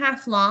hour and a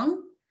half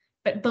long,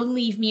 but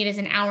believe me, it is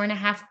an hour and a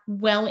half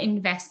well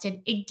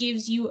invested. It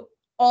gives you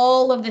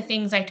all of the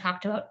things I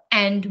talked about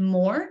and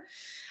more.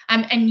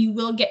 And you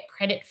will get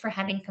credit for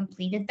having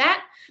completed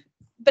that.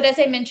 But as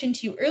I mentioned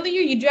to you earlier,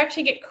 you do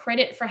actually get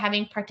credit for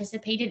having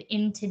participated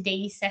in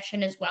today's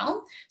session as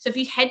well. So if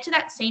you head to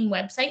that same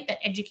website, that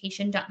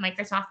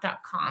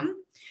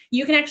education.microsoft.com,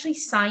 you can actually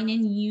sign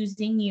in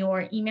using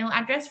your email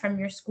address from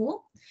your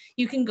school.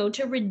 You can go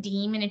to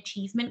redeem an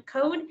achievement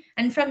code,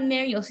 and from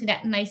there, you'll see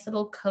that nice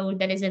little code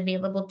that is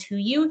available to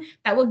you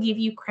that will give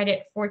you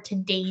credit for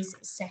today's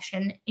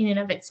session in and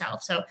of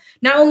itself. So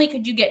not only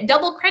could you get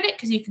double credit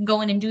because you can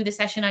go in and do the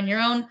session on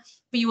your own,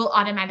 but you will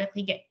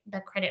automatically get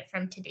the credit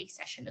from today's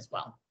session as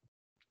well.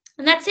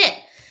 And that's it.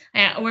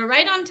 We're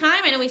right on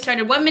time. I know we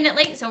started 1 minute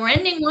late, so we're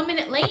ending 1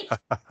 minute late.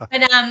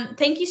 But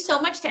thank you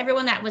so much to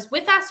everyone that was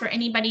with us or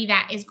anybody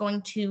that is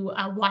going to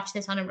watch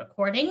this on a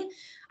recording.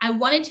 I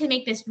wanted to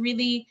make this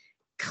really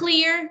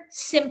clear,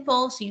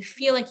 simple, so you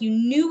feel like you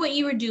knew what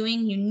you were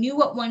doing, you knew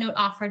what OneNote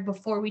offered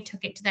before we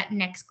took it to that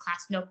next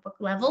class notebook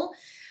level.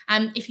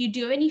 If you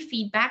do have any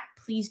feedback,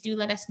 please do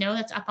let us know.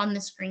 That's up on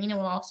the screen. It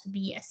will also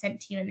be sent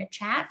to you in the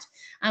chat.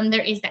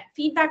 There is that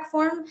feedback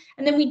form.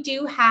 And then we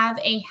do have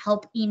a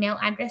help email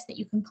address that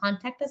you can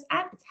contact us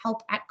at. It's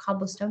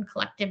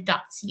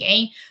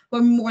help@cobblestonecollective.ca.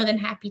 We're more than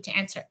happy to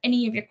answer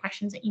any of your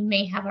questions that you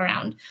may have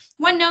around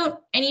OneNote,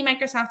 any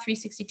Microsoft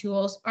 360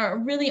 tools, or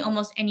really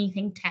almost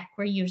anything tech.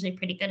 We're usually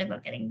pretty good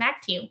about getting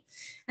back to you.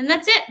 And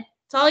that's it.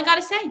 That's all I got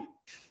to say.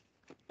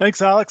 Thanks,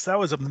 Alex. That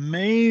was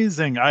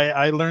amazing.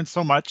 I learned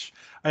so much.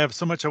 I have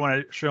so much I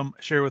want to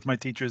share with my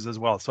teachers as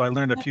well. So I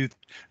learned a few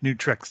new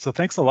tricks. So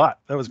thanks a lot.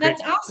 That was great.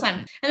 That's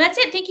awesome. And that's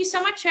it. Thank you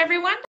so much,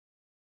 everyone.